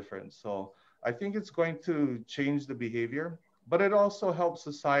little different. So I think it's going to change the behavior, but it also helps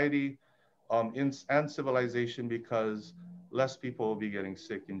society and civilization because less people will be getting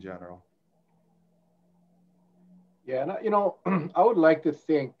sick in general. Yeah, and you know, I would like to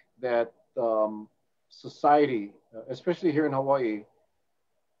think that society, especially here in Hawaii,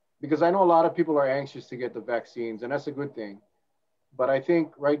 because I know a lot of people are anxious to get the vaccines, and that's a good thing. But I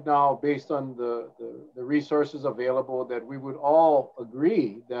think right now, based on the resources available, that we would all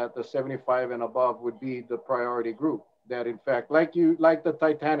agree that the 75 and above would be the priority group. That in fact, like the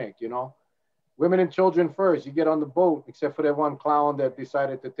Titanic, you know, women and children first. You get on the boat, except for that one clown that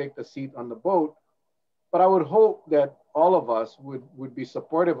decided to take the seat on the boat. But I would hope that all of us would be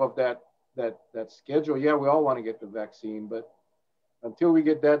supportive of that schedule. Yeah, we all want to get the vaccine, but until we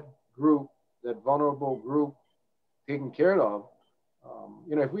get that group, that vulnerable group, taken care of,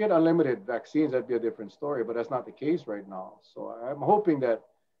 you know, if we had unlimited vaccines, that'd be a different story. But that's not the case right now. So I'm hoping that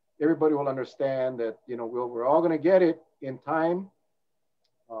everybody will understand that, you know, we're all going to get it in time,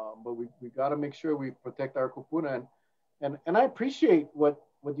 but we got to make sure we protect our kupuna. And I appreciate what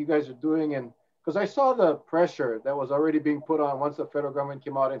you guys are doing, and because I saw the pressure that was already being put on once the federal government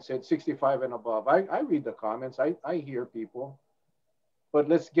came out and said 65 and above. I read the comments. I hear people, but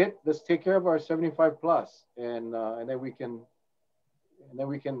let's take care of our 75 plus, and then we can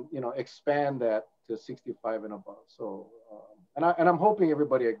you know expand that to 65 and above. So and I'm hoping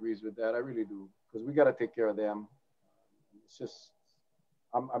everybody agrees with that. I really do, because we got to take care of them. It's just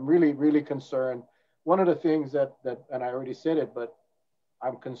I'm really concerned. One of the things that and I already said it, but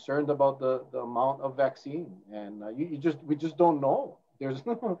I'm concerned about the amount of vaccine, and we just don't know. There's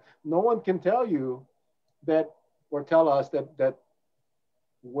no one can tell you that or tell us that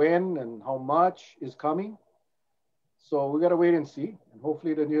when and how much is coming. So we got to wait and see, and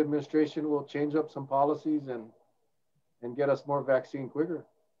hopefully the new administration will change up some policies and get us more vaccine quicker.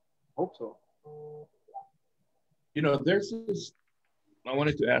 Hope so. You know, there's this. I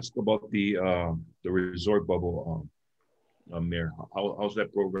wanted to ask about the resort bubble, Mayor. How's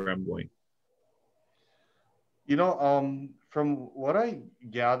that program going? You know, from what I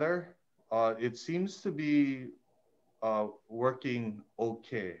gather, it seems to be working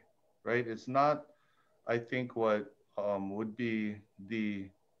okay, right? It's not, I think, what would be the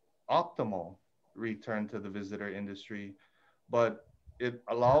optimal return to the visitor industry, but it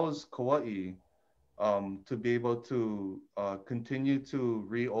allows Kauai to be able to continue to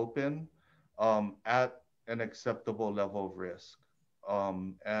reopen at an acceptable level of risk.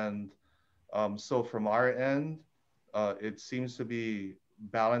 And so from our end, it seems to be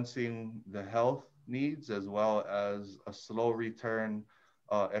balancing the health needs as well as a slow return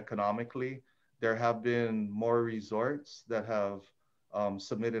economically. There have been more resorts that have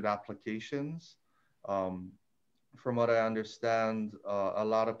submitted applications. From what I understand, a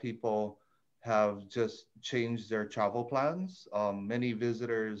lot of people have just changed their travel plans. Many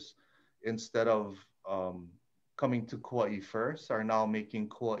visitors, instead of coming to Kauai first, are now making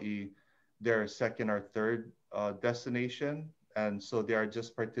Kauai their second or third destination. And so they are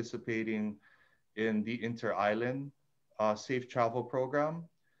just participating in the inter-island safe travel program.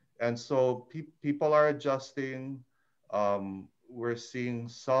 And so people are adjusting. We're seeing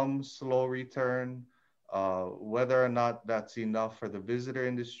some slow return. Whether or not that's enough for the visitor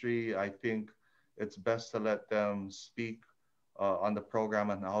industry, I think it's best to let them speak on the program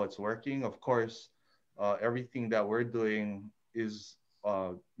and how it's working. Of course, everything that we're doing is,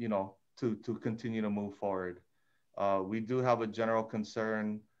 to continue to move forward. We do have a general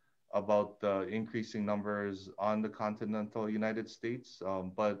concern about the increasing numbers on the continental United States,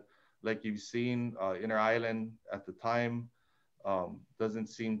 but like you've seen, inter-island at the time doesn't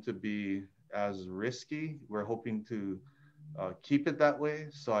seem to be as risky. We're hoping to keep it that way.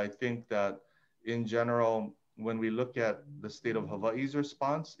 So I think that in general, when we look at the state of Hawaii's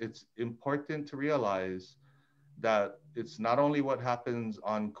response, it's important to realize that it's not only what happens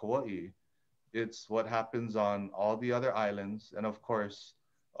on Kauai, it's what happens on all the other islands, and of course,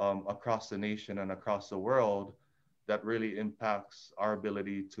 across the nation and across the world, that really impacts our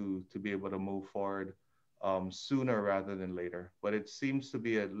ability to be able to move forward sooner rather than later. But it seems to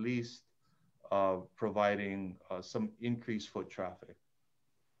be at least providing some increased foot traffic.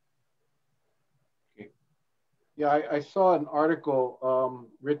 Yeah, I saw an article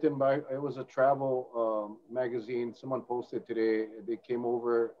written by, it was a travel magazine. Someone posted today. They came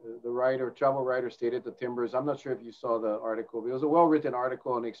over, the travel writer stayed at the Timbers. I'm not sure if you saw the article, but it was a well-written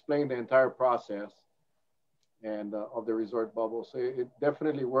article and explained the entire process and of the resort bubble. So it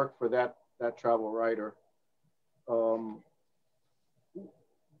definitely worked for that travel writer.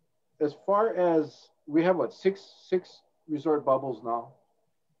 As far as, we have what, six resort bubbles now?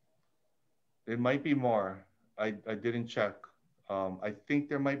 It might be more. I didn't check. I think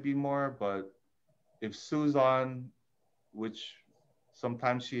there might be more, but if Sue's on, which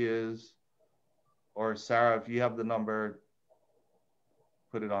sometimes she is, or Sarah, if you have the number,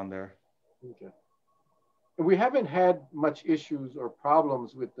 put it on there. Okay. We haven't had much issues or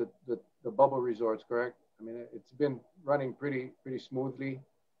problems with the bubble resorts, correct? I mean, it's been running pretty smoothly.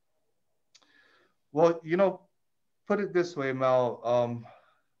 Well, put it this way, Mel.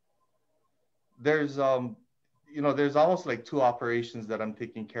 There's almost like two operations that I'm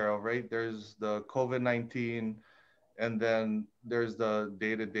taking care of, right? There's the COVID-19, and then there's the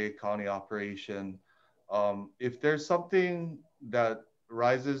day-to-day county operation. If there's something that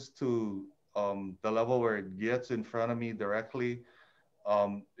rises to the level where it gets in front of me directly,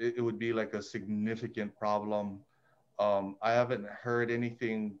 it would be like a significant problem. I haven't heard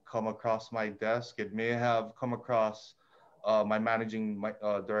anything come across my desk. It may have come across my managing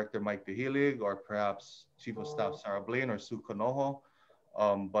director, Mike DeHelig, or perhaps Chief of Staff, Sarah Blaine, or Sue Konoho.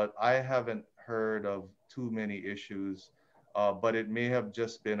 But I haven't heard of too many issues. But it may have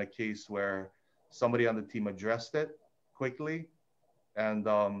just been a case where somebody on the team addressed it quickly, and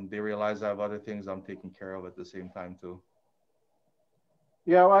they realized I have other things I'm taking care of at the same time too.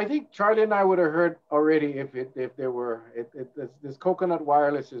 Yeah, well, I think Charlie and I would have heard already if there were, this Coconut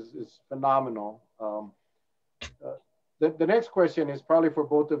Wireless is phenomenal. The next question is probably for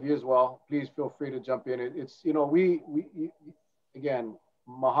both of you as well. Please feel free to jump in. It's, we again,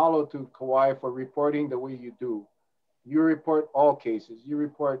 mahalo to Kauai for reporting the way you do. You report all cases. You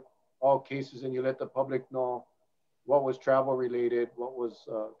report all cases and you let the public know what was travel related, what was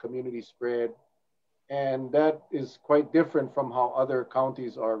community spread. And that is quite different from how other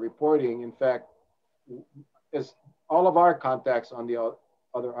counties are reporting. In fact, as all of our contacts on the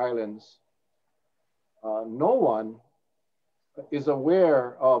other islands, no one is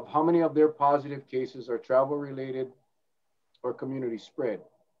aware of how many of their positive cases are travel related or community spread.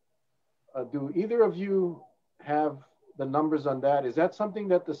 Do either of you have the numbers on that? Is that something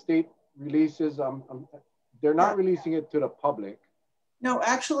that the state releases? They're not releasing it to the public. No,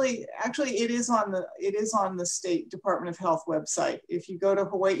 actually, it is on the State Department of Health website. If you go to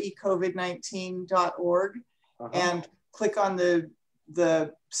hawaiicovid19.org and click on the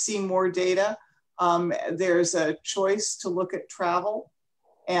see more data, there's a choice to look at travel,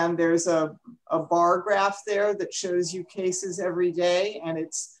 and there's a bar graph there that shows you cases every day, and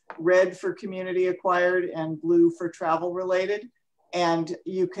it's red for community acquired and blue for travel related. And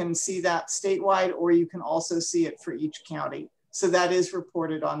you can see that statewide, or you can also see it for each county. So that is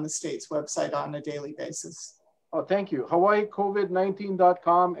reported on the state's website on a daily basis. Oh, thank you.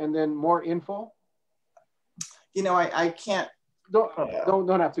 hawaiicovid19.com and then more info? I can't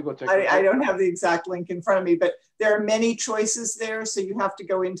don't have to go check it. I don't have the exact link in front of me, but there are many choices there. So you have to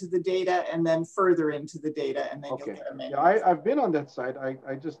go into the data and then further into the data, and then you'll get a menu. Yeah, I've been on that site.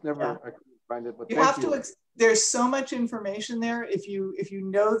 I just never I couldn't find it. But you have to. There's so much information there. If you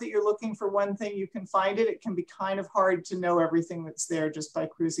know that you're looking for one thing, you can find it. It can be kind of hard to know everything that's there just by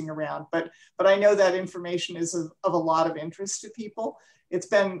cruising around. But I know that information is of a lot of interest to people. It's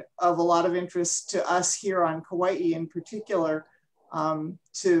been of a lot of interest to us here on Kauai in particular,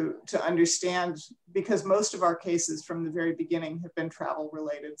 to understand, because most of our cases from the very beginning have been travel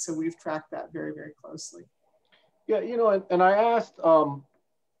related. So we've tracked that very, very closely. Yeah, you know, and I asked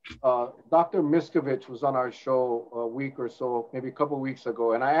Dr. Miskovich was on our show a week or so, maybe a couple of weeks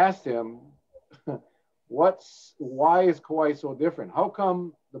ago, and I asked him, why is Kauai so different? How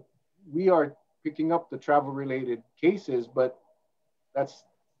come we are picking up the travel related cases, but it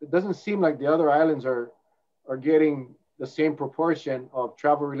doesn't seem like the other islands are getting the same proportion of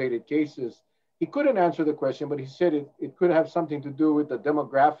travel-related cases. He couldn't answer the question, but he said it could have something to do with the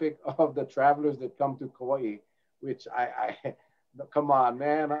demographic of the travelers that come to Kauai, which I come on,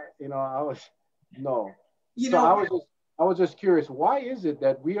 man. I was just curious, why is it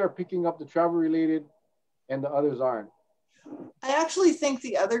that we are picking up the travel-related and the others aren't? I actually think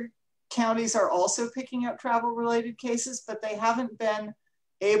the other counties are also picking up travel-related cases, but they haven't been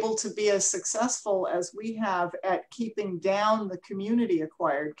able to be as successful as we have at keeping down the community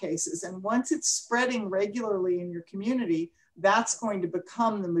acquired cases. And once it's spreading regularly in your community, that's going to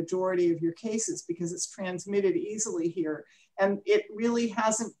become the majority of your cases because it's transmitted easily here. And it really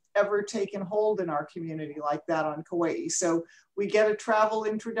hasn't ever taken hold in our community like that on Kauai. So we get a travel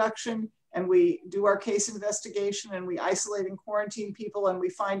introduction and we do our case investigation and we isolate and quarantine people, and we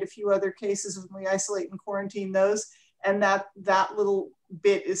find a few other cases and we isolate and quarantine those. And that little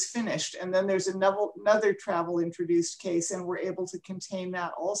bit is finished. And then there's another travel introduced case, and we're able to contain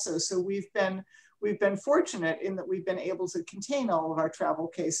that also. So we've been fortunate in that we've been able to contain all of our travel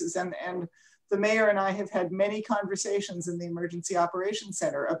cases. And the mayor and I have had many conversations in the Emergency Operations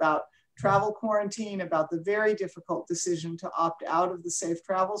Center about travel quarantine, about the very difficult decision to opt out of the Safe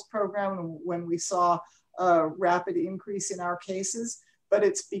Travels program when we saw a rapid increase in our cases. But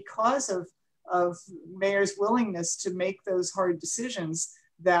it's because of mayor's willingness to make those hard decisions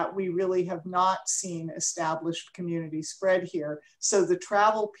that we really have not seen established community spread here. So the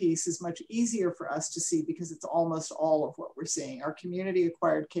travel piece is much easier for us to see because it's almost all of what we're seeing. Our community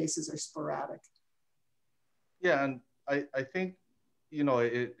acquired cases are sporadic. Yeah, and I think,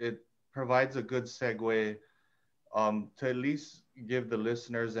 it provides a good segue to at least give the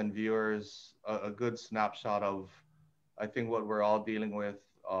listeners and viewers a good snapshot of, I think, what we're all dealing with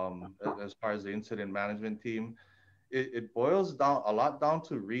as far as the incident management team. It boils down a lot down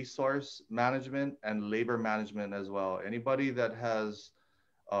to resource management and labor management as well. Anybody that has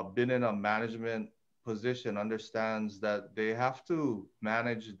been in a management position understands that they have to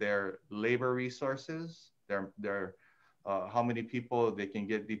manage their labor resources, their how many people they can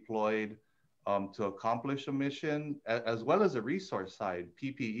get deployed to accomplish a mission, as well as the resource side,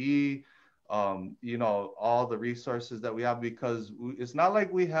 PPE, all the resources that we have, because it's not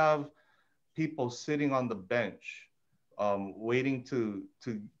like we have people sitting on the bench waiting to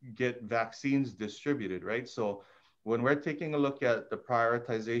get vaccines distributed, right? So when we're taking a look at the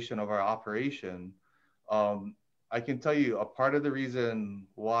prioritization of our operation, I can tell you a part of the reason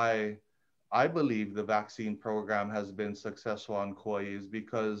why I believe the vaccine program has been successful on Kauai is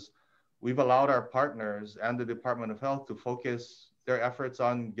because we've allowed our partners and the Department of Health to focus their efforts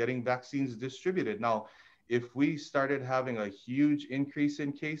on getting vaccines distributed. Now, if we started having a huge increase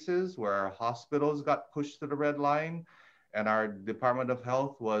in cases where our hospitals got pushed to the red line and our Department of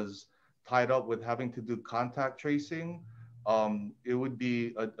Health was tied up with having to do contact tracing, it would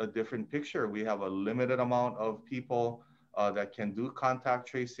be a different picture. We have a limited amount of people that can do contact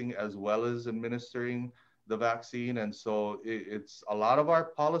tracing as well as administering the vaccine. And so it's a lot of our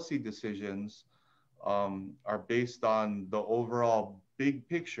policy decisions are based on the overall big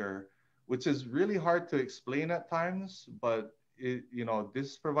picture, which is really hard to explain at times, but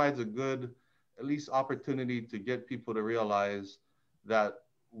this provides a good, at least, opportunity to get people to realize that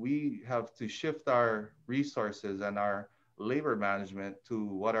we have to shift our resources and our labor management to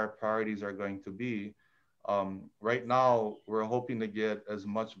what our priorities are going to be. Right now, we're hoping to get as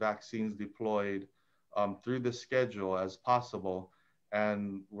much vaccines deployed through the schedule as possible.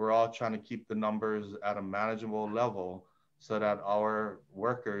 And we're all trying to keep the numbers at a manageable level so that our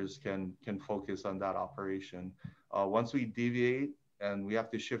workers can focus on that operation. Once we deviate and we have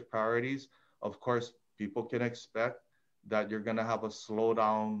to shift priorities, of course, people can expect that you're going to have a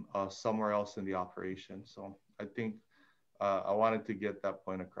slowdown somewhere else in the operation. So I think I wanted to get that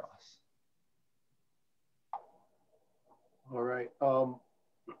point across. All right. Now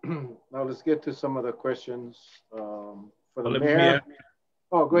let's get to some of the questions for the Well, mayor.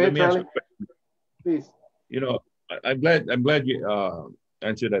 Oh, go ahead, Charlie. Please. You know, I'm glad you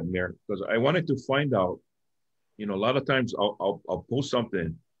answered that, Mayor, because I wanted to find out. You know, a lot of times I'll post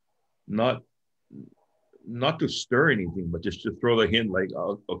something, not to stir anything, but just to throw the hint, like,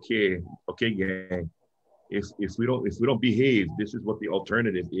 okay, gang, if we don't behave, this is what the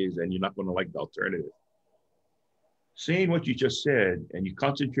alternative is, and you're not going to like the alternative. Saying what you just said, and you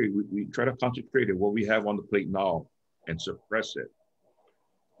concentrate, we try to concentrate on what we have on the plate now and suppress it.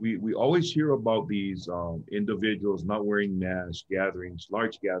 We always hear about these individuals not wearing masks,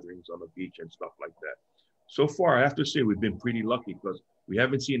 large gatherings on the beach and stuff like that. So far, I have to say we've been pretty lucky because we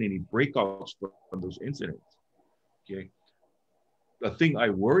haven't seen any breakouts from those incidents. Okay. The thing I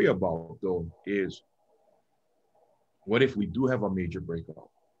worry about though is, what if we do have a major breakout?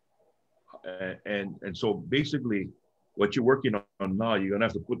 And so basically, what you're working on now, you're gonna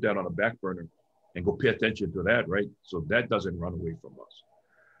have to put that on a back burner and go pay attention to that, right? So that doesn't run away from us.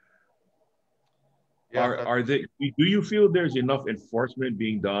 Yeah, do you feel there's enough enforcement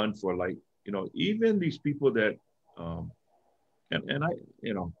being done for, like, you know, even these people that, and I,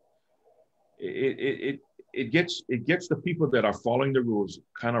 you know, it gets the people that are following the rules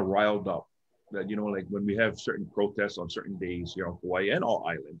kind of riled up. That, you know, like when we have certain protests on certain days here on Kauai and all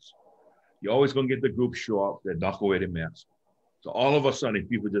islands, you're always gonna get the group show up that not wear the mask. So all of a sudden,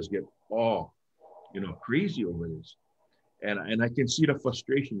 people just get crazy over this. And I can see the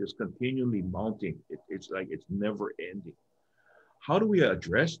frustration just continually mounting. It's like it's never ending. How do we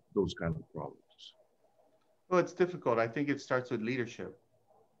address those kind of problems? Well, it's difficult. I think it starts with leadership.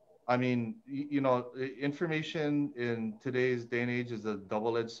 I mean, you know, information in today's day and age is a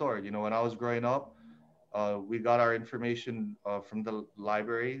double-edged sword. You know, when I was growing up, we got our information from the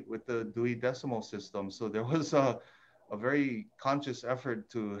library with the Dewey Decimal System. So there was a very conscious effort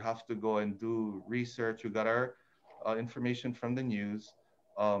to have to go and do research. We got our information from the news.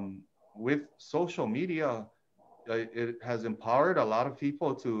 With social media, it has empowered a lot of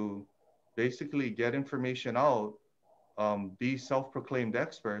people to basically get information out, be self-proclaimed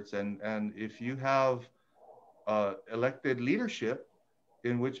experts. And if you have elected leadership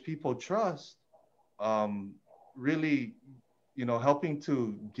in which people trust, really, you know, helping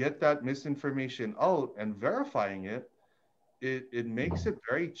to get that misinformation out and verifying it, it makes it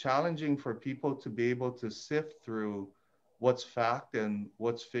very challenging for people to be able to sift through what's fact and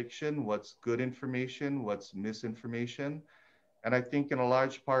what's fiction, what's good information, what's misinformation. And I think in a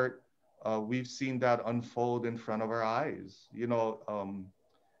large part, we've seen that unfold in front of our eyes. You know,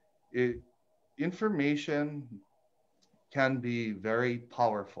 information can be very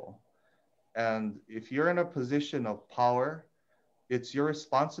powerful. And if you're in a position of power, it's your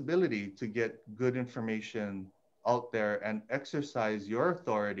responsibility to get good information out there and exercise your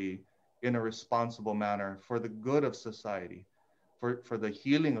authority in a responsible manner for the good of society, for the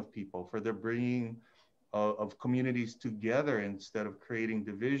healing of people, for the bringing of communities together instead of creating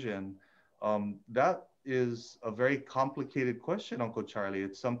division. That is a very complicated question, Uncle Charlie.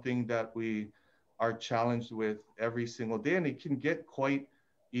 It's something that we are challenged with every single day, and it can get quite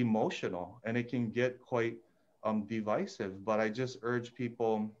emotional and it can get quite divisive. But I just urge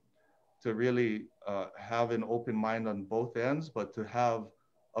people to really have an open mind on both ends, but to have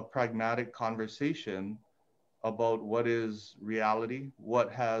a pragmatic conversation about what is reality,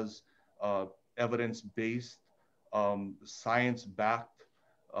 what has evidence-based, science-backed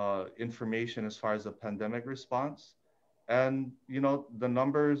information as far as the pandemic response. And, you know, the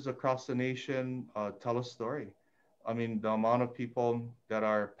numbers across the nation tell a story. I mean, the amount of people that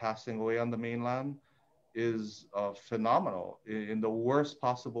are passing away on the mainland is phenomenal in the worst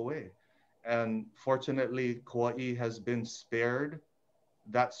possible way. And fortunately, Kauai has been spared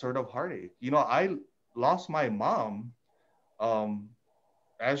that sort of heartache. You know, I lost my mom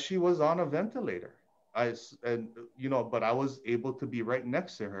as she was on a ventilator. But I was able to be right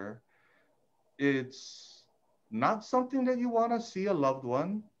next to her. It's not something that you want to see a loved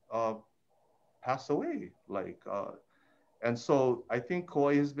one pass away. And so I think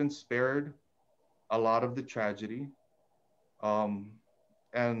Kauai has been spared a lot of the tragedy.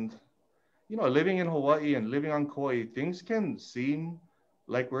 And you know, living in Hawaii and living on Kauai, things can seem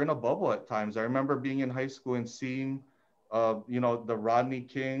like we're in a bubble at times. I remember being in high school and seeing, the Rodney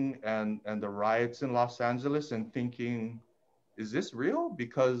King and the riots in Los Angeles and thinking, is this real?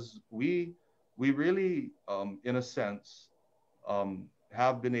 Because we really, in a sense,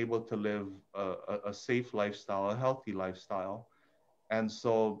 have been able to live a safe lifestyle, a healthy lifestyle. And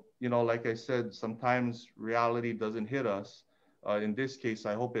so, you know, like I said, sometimes reality doesn't hit us. In this case,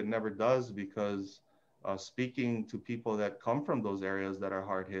 I hope it never does, because speaking to people that come from those areas that are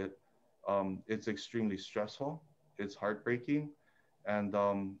hard hit, it's extremely stressful. It's heartbreaking. And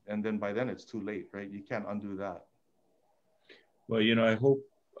then by then it's too late, right? You can't undo that. Well, you know, I hope,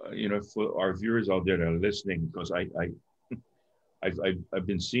 you know, for our viewers out there that are listening, because I've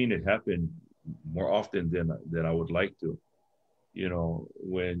been seeing it happen more often than I would like to. You know,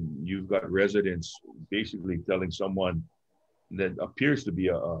 when you've got residents basically telling someone that appears to be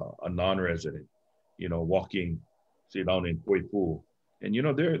a non-resident, you know, walking, say, down in Poipu, and you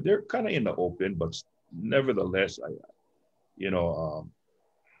know they're kind of in the open, but nevertheless, you know,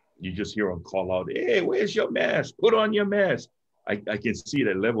 you just hear them call out, "Hey, where's your mask? Put on your mask." I can see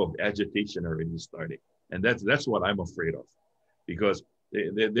that level of agitation already starting, and that's what I'm afraid of, because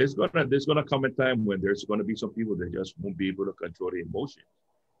there's gonna come a time when there's gonna be some people that just won't be able to control the emotion,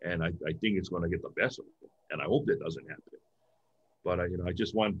 and I think it's gonna get the best of them, and I hope that doesn't happen. But you know, I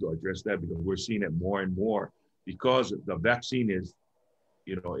just wanted to address that because we're seeing it more and more, because the vaccine is,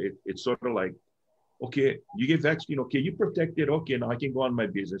 you know, it's sort of like, okay, you get vaccine, okay, you protected, okay, now I can go on my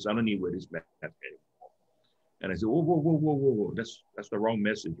business. I don't need to wear this mask anymore. And I said, whoa, whoa, whoa, whoa, whoa, whoa. That's the wrong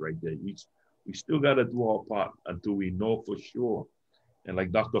message right there. We still got to do our part until we know for sure. And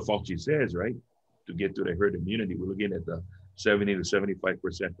like Dr. Fauci says, right, to get to the herd immunity, we're looking at the 70 to 75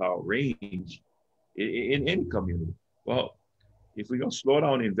 percentile range in any community. Well, if we don't slow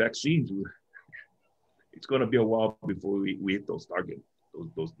down in vaccines, it's going to be a while before we hit those targets,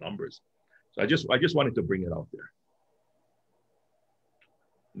 those numbers. So I just wanted to bring it out there.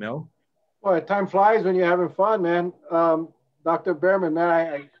 Mel? Well, time flies when you're having fun, man. Dr. Berreman,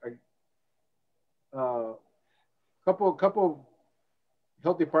 man, couple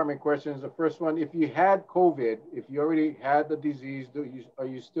health department questions. The first one: if you had COVID, if you already had the disease,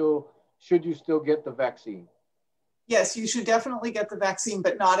 should you still get the vaccine? Yes, you should definitely get the vaccine,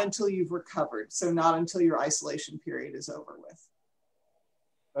 but not until you've recovered. So not until your isolation period is over with.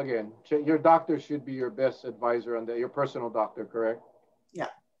 Again, your doctor should be your best advisor on that. Your personal doctor, correct? Yeah.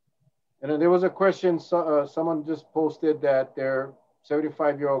 And then there was a question, someone just posted that their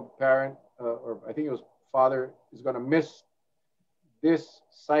 75-year-old parent, or I think it was father, is going to miss this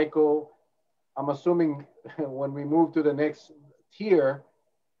cycle. I'm assuming when we move to the next tier,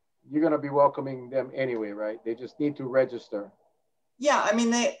 you're going to be welcoming them anyway, right? They just need to register. Yeah, I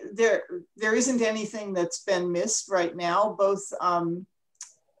mean, there isn't anything that's been missed right now. Both,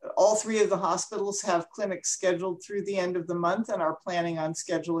 all three of the hospitals have clinics scheduled through the end of the month and are planning on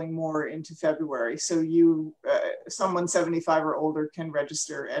scheduling more into February. So someone 75 or older can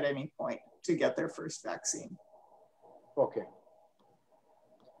register at any point to get their first vaccine. Okay.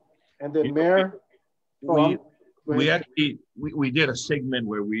 And then Mayor? We did a segment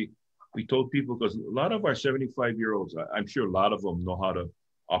where we told people, because a lot of our 75-year-olds, I'm sure a lot of them know how to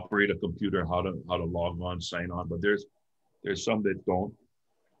operate a computer, how to log on, sign on, but there's some that don't.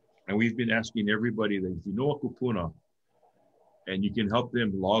 And we've been asking everybody that if you know a kupuna and you can help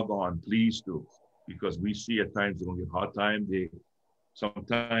them log on, please do. Because we see at times they're going to get hard time.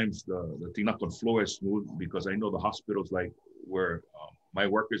 Sometimes the thing not going to flow as smooth, because I know the hospitals like where my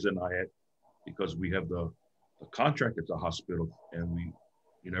workers and I at, because we have the contract at the hospital, and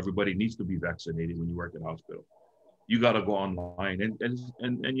everybody needs to be vaccinated when you work at a hospital. You got to go online.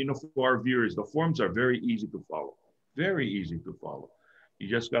 And you know, for our viewers, the forms are very easy to follow. Very easy to follow. You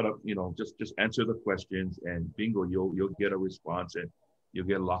just gotta, you know, just answer the questions, and bingo, you'll get a response, and you'll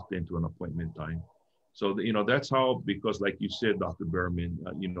get locked into an appointment time. So you know, that's how, because like you said, Dr. Berreman,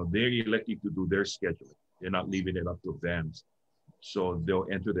 you know, they're elected to do their scheduling. They're not leaving it up to VAMS. So they'll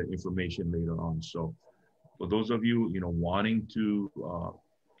enter the information later on. So for those of you, you know, wanting to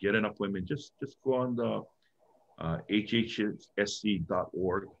get an appointment, just go on the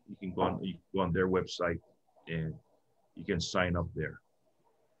hhsc.org. You can go on their website, and you can sign up there.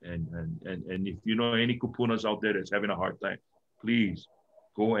 And if you know any kupunas out there that's having a hard time, please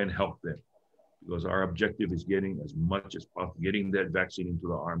go and help them, because our objective is getting as much as possible, getting that vaccine into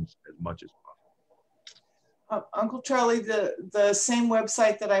the arms as much as possible. Uncle Charlie, the same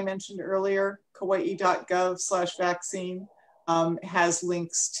website that I mentioned earlier, kauai.gov/vaccine, has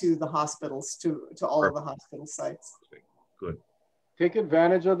links to the hospitals, to all of the hospital sites. Good. Take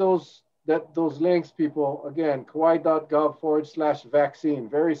advantage of those links, people. Again, kauai.gov/vaccine.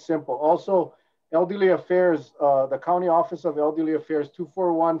 Very simple. Also, Elderly Affairs, the County Office of Elderly Affairs,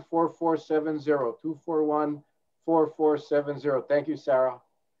 241-4470. 241-4470. Thank you, Sarah.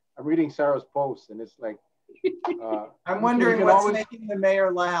 I'm reading Sarah's post, and it's like, I'm wondering what's making the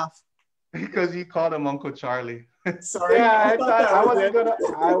mayor laugh. Because you called him Uncle Charlie. Sorry. Yeah, I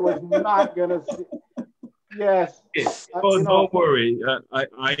was was not gonna. Yes. Oh, don't worry.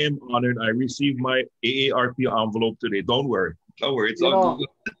 I am honored. I received my AARP envelope today. Don't worry. Don't worry. It's all good.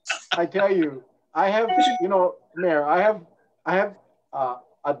 I tell you, I have, Mayor, I have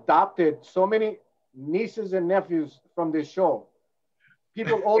adopted so many nieces and nephews from this show.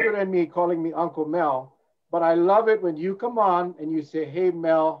 People older than me calling me Uncle Mel, but I love it when you come on and you say, "Hey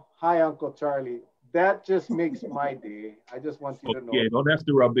Mel, hi Uncle Charlie." That just makes my day. I just want you to know. Yeah, don't have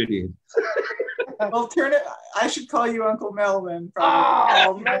to rub it in. Well, I should call you Uncle Mel then. Probably.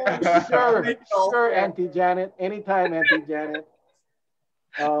 Oh man, sure, Auntie Janet. Anytime, Auntie Janet.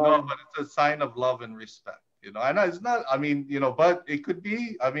 No, but it's a sign of love and respect. I know it's not, but it could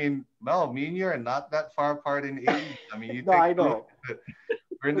be, Mel, me and you are not that far apart in age. No, I know.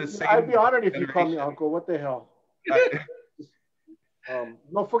 We're in the same I'd be honored if you call me generation. Uncle. What the hell?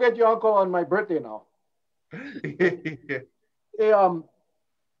 Don't forget your uncle on my birthday now. Hey,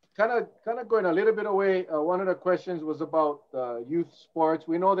 kind of going a little bit away. One of the questions was about youth sports.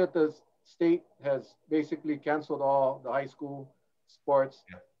 We know that the state has basically canceled all the high school sports.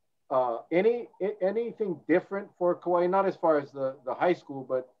 Yeah. Anything different for Kauai? Not as far as the high school,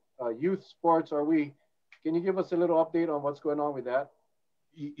 but youth sports. Can you give us a little update on what's going on with that?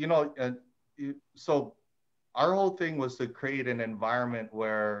 So our whole thing was to create an environment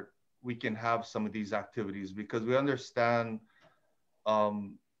where we can have some of these activities, because we understand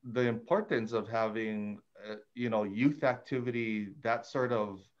the importance of having, youth activity, that sort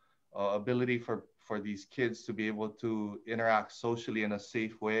of ability for these kids to be able to interact socially in a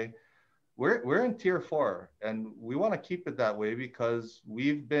safe way. We're in tier 4, and we want to keep it that way because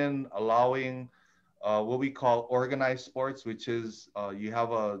we've been allowing what we call organized sports, which is you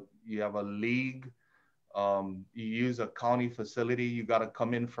have a league, you use a county facility, you got to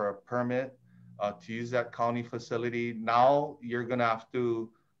come in for a permit to use that county facility. Now you're going to have to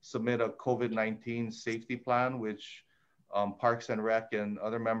submit a COVID-19 safety plan, which Parks and Rec and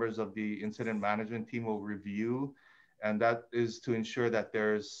other members of the incident management team will review. And that is to ensure that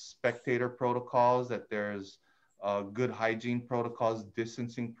there's spectator protocols, that there's good hygiene protocols,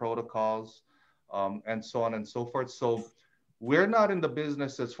 distancing protocols, and so on and so forth. So we're not in the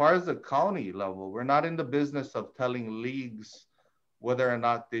business, as far as the county level, we're not in the business of telling leagues whether or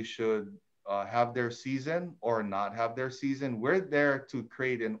not they should have their season or not have their season. We're there to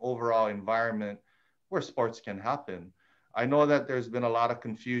create an overall environment where sports can happen. I know that there's been a lot of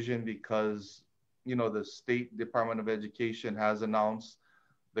confusion because, the State Department of Education has announced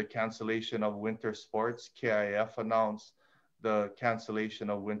the cancellation of winter sports. KIF announced the cancellation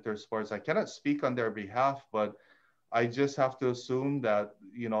of winter sports. I cannot speak on their behalf, but I just have to assume that,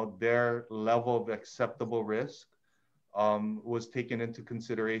 their level of acceptable risk was taken into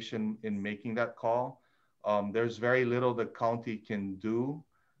consideration in making that call. There's very little the county can do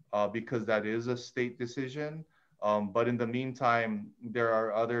because that is a state decision. But in the meantime, there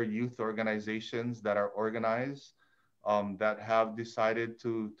are other youth organizations that are organized that have decided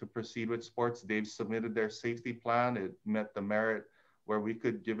to proceed with sports. They've submitted their safety plan. It met the merit where we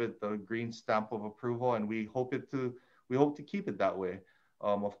could give it the green stamp of approval, and we hope to keep it that way.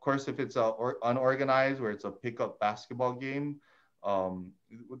 Of course, if it's unorganized, where it's a pickup basketball game,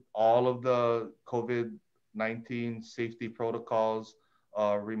 all of the COVID-19 safety protocols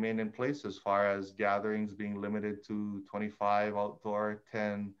remain in place, as far as gatherings being limited to 25 outdoor,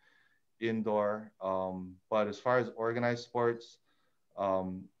 10 indoor. But as far as organized sports,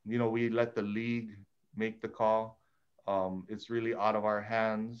 we let the league make the call. It's really out of our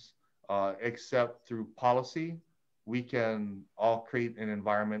hands, except through policy. We can all create an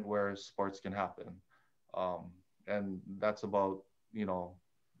environment where sports can happen. And that's about,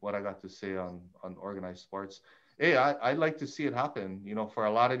 what I got to say on organized sports. Hey, I'd like to see it happen. For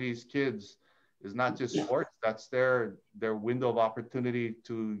a lot of these kids, it's not just sports. That's their window of opportunity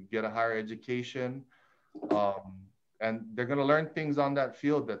to get a higher education. And they're going to learn things on that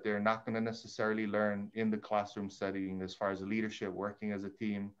field that they're not going to necessarily learn in the classroom setting, as far as leadership, working as a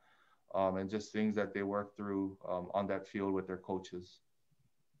team, and just things that they work through on that field with their coaches.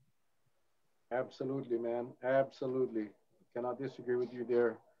 Absolutely, man. Absolutely. Cannot disagree with you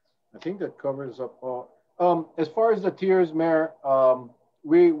there. I think that covers up all. As far as the tiers, Mayor,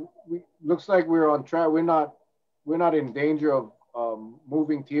 we looks like we're on track. We're not in danger of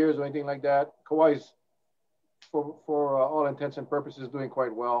moving tiers or anything like that. Kauai's, for all intents and purposes, doing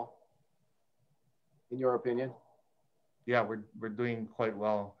quite well, in your opinion. Yeah, we're doing quite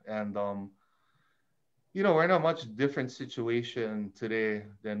well, and we're in a much different situation today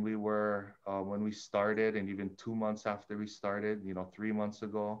than we were when we started, and even 2 months after we started. 3 months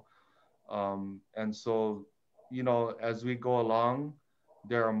ago. And so, you know, as we go along,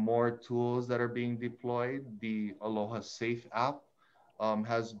 there are more tools that are being deployed. The Aloha Safe app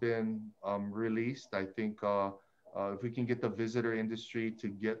has been released. I think if we can get the visitor industry to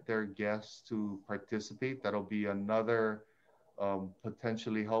get their guests to participate, that'll be another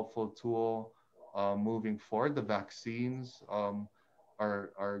potentially helpful tool moving forward. The vaccines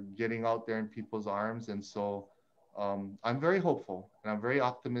are getting out there in people's arms. And so I'm very hopeful and I'm very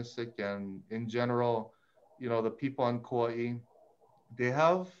optimistic. And in general, you know, the people on Kauai, they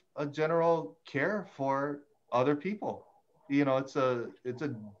have a general care for other people. You know, it's a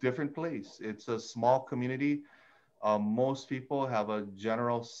different place. It's a small community. Most people have a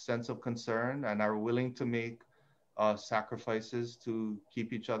general sense of concern and are willing to make sacrifices to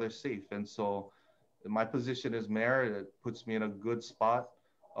keep each other safe. And so my position as mayor, it puts me in a good spot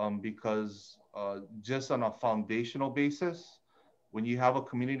because just on a foundational basis, when you have a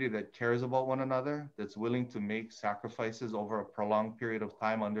community that cares about one another, that's willing to make sacrifices over a prolonged period of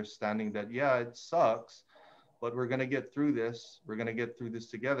time, understanding that, yeah, it sucks, but we're going to get through this. We're going to get through this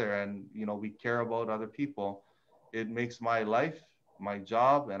together. And, you know, we care about other people. It makes my life, my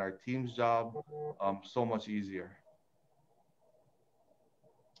job, and our team's job so much easier.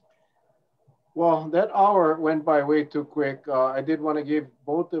 Well, that hour went by way too quick. I did want to give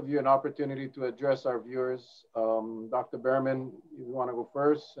both of you an opportunity to address our viewers. Dr. Berreman, you want to go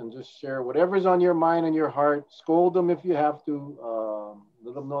first and just share whatever's on your mind and your heart. Scold them if you have to.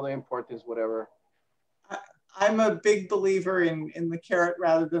 Let them know the importance, whatever. I'm a big believer in the carrot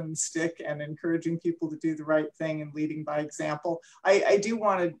rather than the stick and encouraging people to do the right thing and leading by example. I do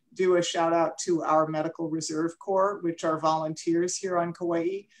want to do a shout out to our Medical Reserve Corps, which are volunteers here on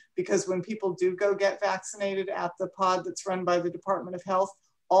Kauai, because when people do go get vaccinated at the pod that's run by the Department of Health,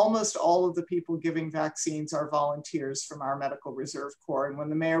 almost all of the people giving vaccines are volunteers from our Medical Reserve Corps. And when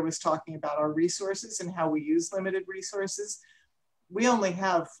the mayor was talking about our resources and how we use limited resources, we only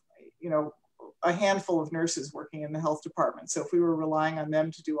have, you know, a handful of nurses working in the health department. So if we were relying on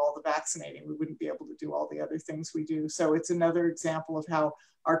them to do all the vaccinating, we wouldn't be able to do all the other things we do. So it's another example of how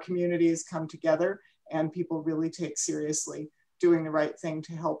our communities come together and people really take seriously doing the right thing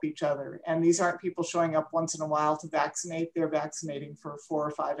to help each other. And these aren't people showing up once in a while to vaccinate. They're vaccinating for 4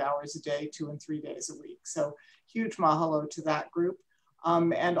 or 5 hours a day, 2 and 3 days a week. So huge mahalo to that group.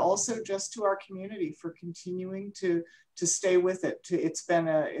 And also just to our community for continuing to stay with it. It's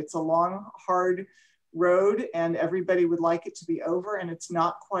a long, hard road and everybody would like it to be over and it's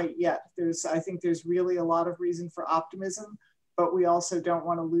not quite yet. I think there's really a lot of reason for optimism, but we also don't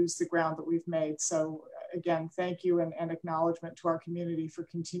want to lose the ground that we've made. So again, thank you and acknowledgement to our community for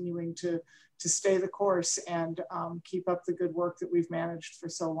continuing to stay the course and keep up the good work that we've managed for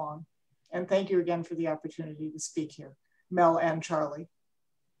so long. And thank you again for the opportunity to speak here. Mel and Charlie.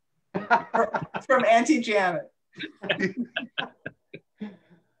 From Auntie Janet.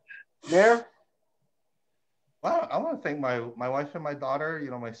 Mayor? Well, I want to thank my wife and my daughter,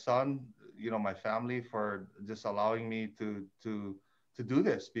 you know, my son, you know, my family for just allowing me to do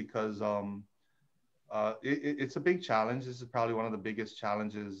this because it's a big challenge. This is probably one of the biggest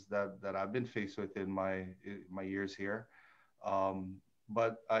challenges that I've been faced with in my years here.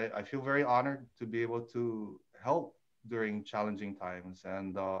 But I feel very honored to be able to help during challenging times.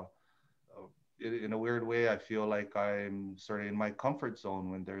 And in a weird way, I feel like I'm sort of in my comfort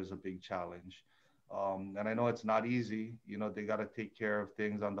zone when there's a big challenge. And I know it's not easy. You know, they got to take care of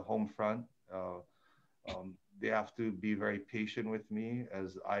things on the home front. They have to be very patient with me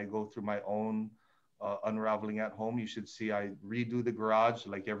as I go through my own unraveling at home. You should see I redo the garage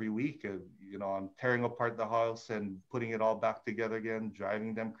like every week. You know, I'm tearing apart the house and putting it all back together again,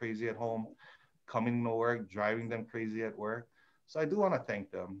 driving them crazy at home, coming to work, driving them crazy at work. So I do want to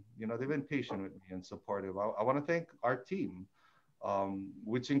thank them. You know, they've been patient with me and supportive. I want to thank our team,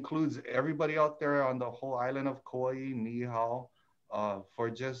 which includes everybody out there on the whole island of Kauai, Niihau, for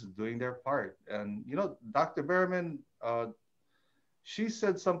just doing their part. And, you know, Dr. Berreman, she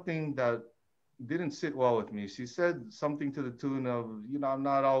said something that didn't sit well with me. She said something to the tune of, you know, I'm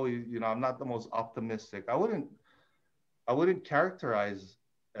not always, you know, I'm not the most optimistic. I wouldn't characterize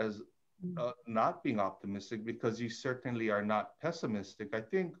as not being optimistic because you certainly are not pessimistic. I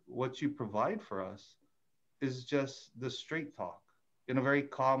think what you provide for us is just the straight talk in a very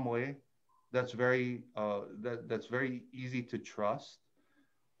calm way. That's very that's very easy to trust,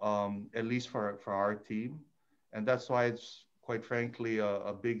 at least for our team, and that's why it's quite frankly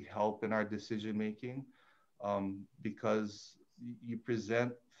a big help in our decision making, because you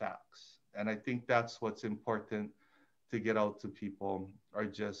present facts, and I think that's what's important to get out to people are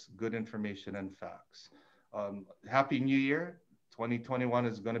just good information and facts. Happy New Year, 2021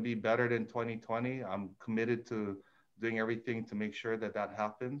 is going to be better than 2020. I'm committed to doing everything to make sure that that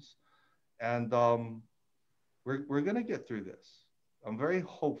happens. And we're going to get through this. I'm very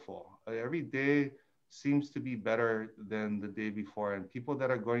hopeful. Every day seems to be better than the day before. And people that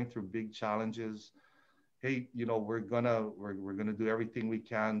are going through big challenges, hey, you know, we're gonna do everything we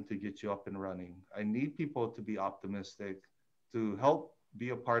can to get you up and running. I need people to be optimistic, to help be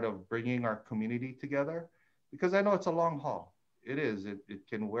a part of bringing our community together, because I know it's a long haul. It is. It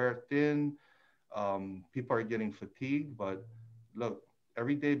can wear thin. People are getting fatigued, but look,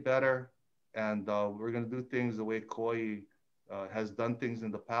 every day better, and we're gonna do things the way Kauai has done things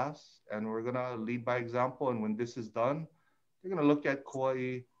in the past, and we're gonna lead by example. And when this is done, you're gonna look at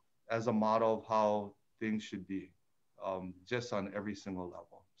Kauai as a model of how things should be, just on every single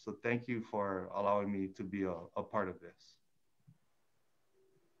level. So thank you for allowing me to be a part of this.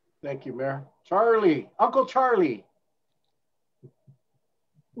 Thank you, Mayor. Charlie, Uncle Charlie.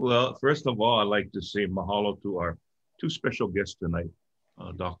 Well, first of all, I'd like to say mahalo to our two special guests tonight,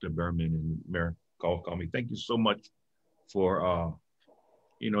 Dr. Berreman and Mayor Kawakami. Thank you so much for,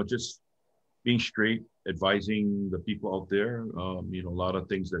 you know, just being straight, advising the people out there, you know, a lot of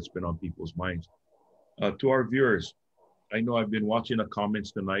things that's been on people's minds. To our viewers, I know I've been watching the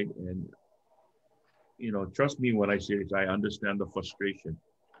comments tonight, and, you know, trust me when I say this, I understand the frustration.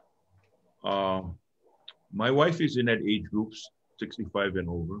 My wife is in that age groups, 65 and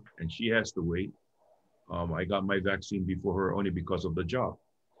over, and she has to wait. I got my vaccine before her only because of the job.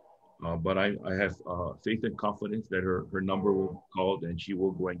 But I have faith and confidence that her number will be called and she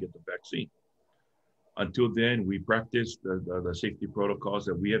will go and get the vaccine. Until then, we practice the safety protocols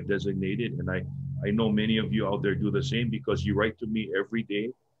that we have designated. And I know many of you out there do the same, because you write to me every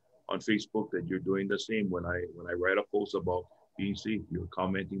day on Facebook that you're doing the same. When I write a post about being safe, you're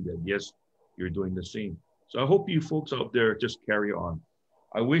commenting that, yes, you're doing the same. So I hope you folks out there just carry on.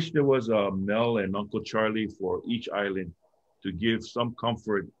 I wish there was a Mel and Uncle Charlie for each island to give some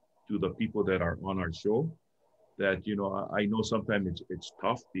comfort to the people that are on our show. That, you know, I know sometimes it's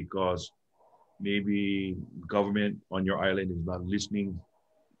tough because maybe government on your island is not listening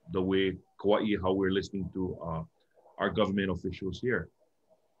the way Kauai, how we're listening to our government officials here.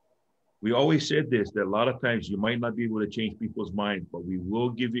 We always said this, that a lot of times you might not be able to change people's minds, but we will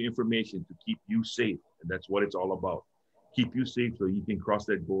give you information to keep you safe. And that's what it's all about. Keep you safe so you can cross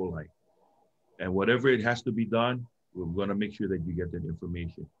that goal line. And whatever it has to be done, we're gonna make sure that you get that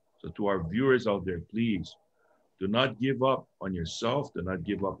information. So to our viewers out there, please do not give up on yourself, do not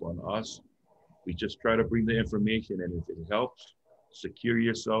give up on us. We just try to bring the information, and if it helps, secure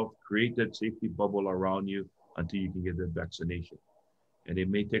yourself, create that safety bubble around you until you can get that vaccination. And it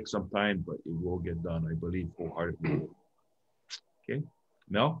may take some time, but it will get done, I believe, wholeheartedly. Okay,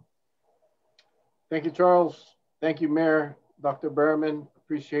 Mel? Thank you, Charles. Thank you, Mayor, Dr. Berreman.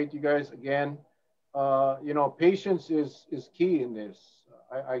 Appreciate you guys again. You know, patience is key in this.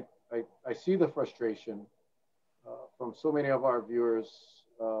 I see the frustration from so many of our viewers.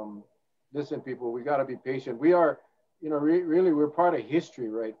 Listen, people, we got to be patient. We are, you know, really, we're part of history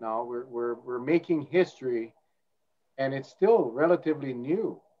right now. We're making history, and it's still relatively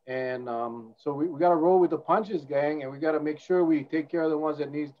new. And so we got to roll with the punches, gang, and we got to make sure we take care of the ones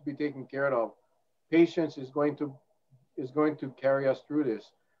that needs to be taken care of. Patience is going to carry us through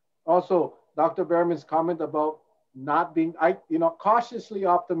this. Also, Dr. Berreman's comment about not being, you know, cautiously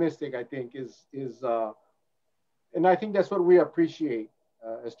optimistic, I think is and I think that's what we appreciate.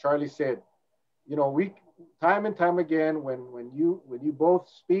 As Charlie said, you know, we time and time again, when you both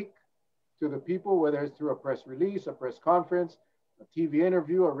speak to the people, whether it's through a press release, a press conference, a TV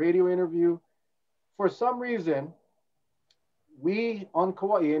interview, a radio interview, for some reason, we on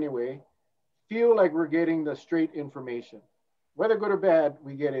Kauai anyway, feel like we're getting the straight information. Whether good or bad,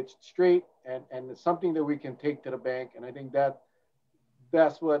 we get it straight, and it's something that we can take to the bank. And I think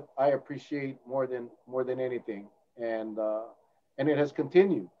that's what I appreciate more than anything. And it has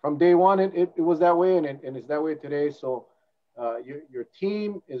continued from day one. It was that way, and it's that way today. So your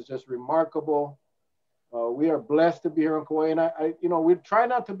team is just remarkable. We are blessed to be here in Kauai, and I you know, we try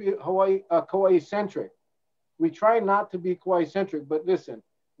not to be Kauai centric. We try not to be Kauai centric, but listen,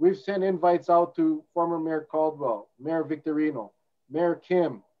 we've sent invites out to former Mayor Caldwell, Mayor Victorino, Mayor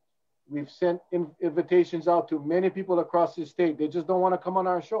Kim. We've sent invitations out to many people across the state. They just don't want to come on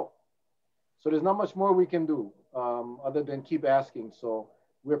our show. So there's not much more we can do other than keep asking. So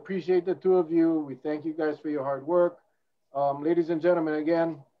we appreciate the two of you. We thank you guys for your hard work. Ladies and gentlemen,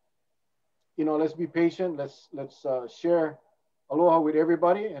 again, you know, let's be patient. Let's share aloha with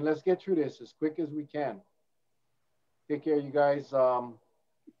everybody, and let's get through this as quick as we can. Take care, you guys.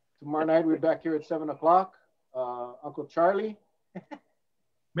 Tomorrow night, we're back here at 7 o'clock. Uncle Charlie,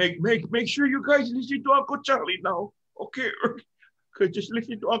 Make sure you guys listen to Uncle Charlie now. Okay. Just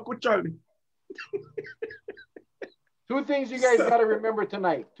listen to Uncle Charlie. Two things you guys got to remember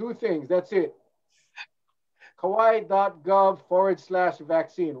tonight. Two things. That's it.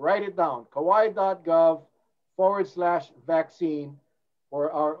 Kauai.gov/vaccine. Write it down. Kauai.gov/vaccine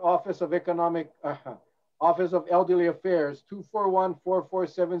for our Office of Office of Elderly Affairs,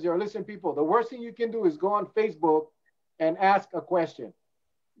 241-4470. Listen, people, the worst thing you can do is go on Facebook and ask a question.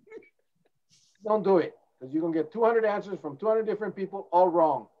 Don't do it, because you're going to get 200 answers from 200 different people, all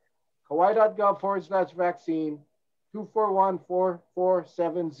wrong. Kauai.gov/vaccine,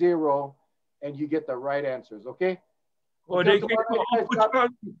 241-4470, and you get the right answers, okay? Oh, they can call Uncle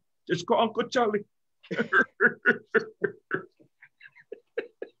Charlie. Just call Uncle Charlie.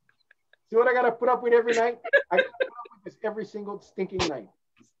 See what I got to put up with every night? I got to put up with this every single stinking night.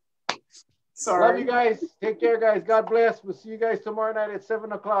 Sorry. Love you guys. Take care, guys. God bless. We'll see you guys tomorrow night at 7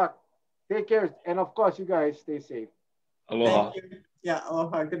 o'clock. Take care. And of course, you guys stay safe. Aloha. Thank you. Yeah,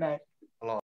 aloha. Good night.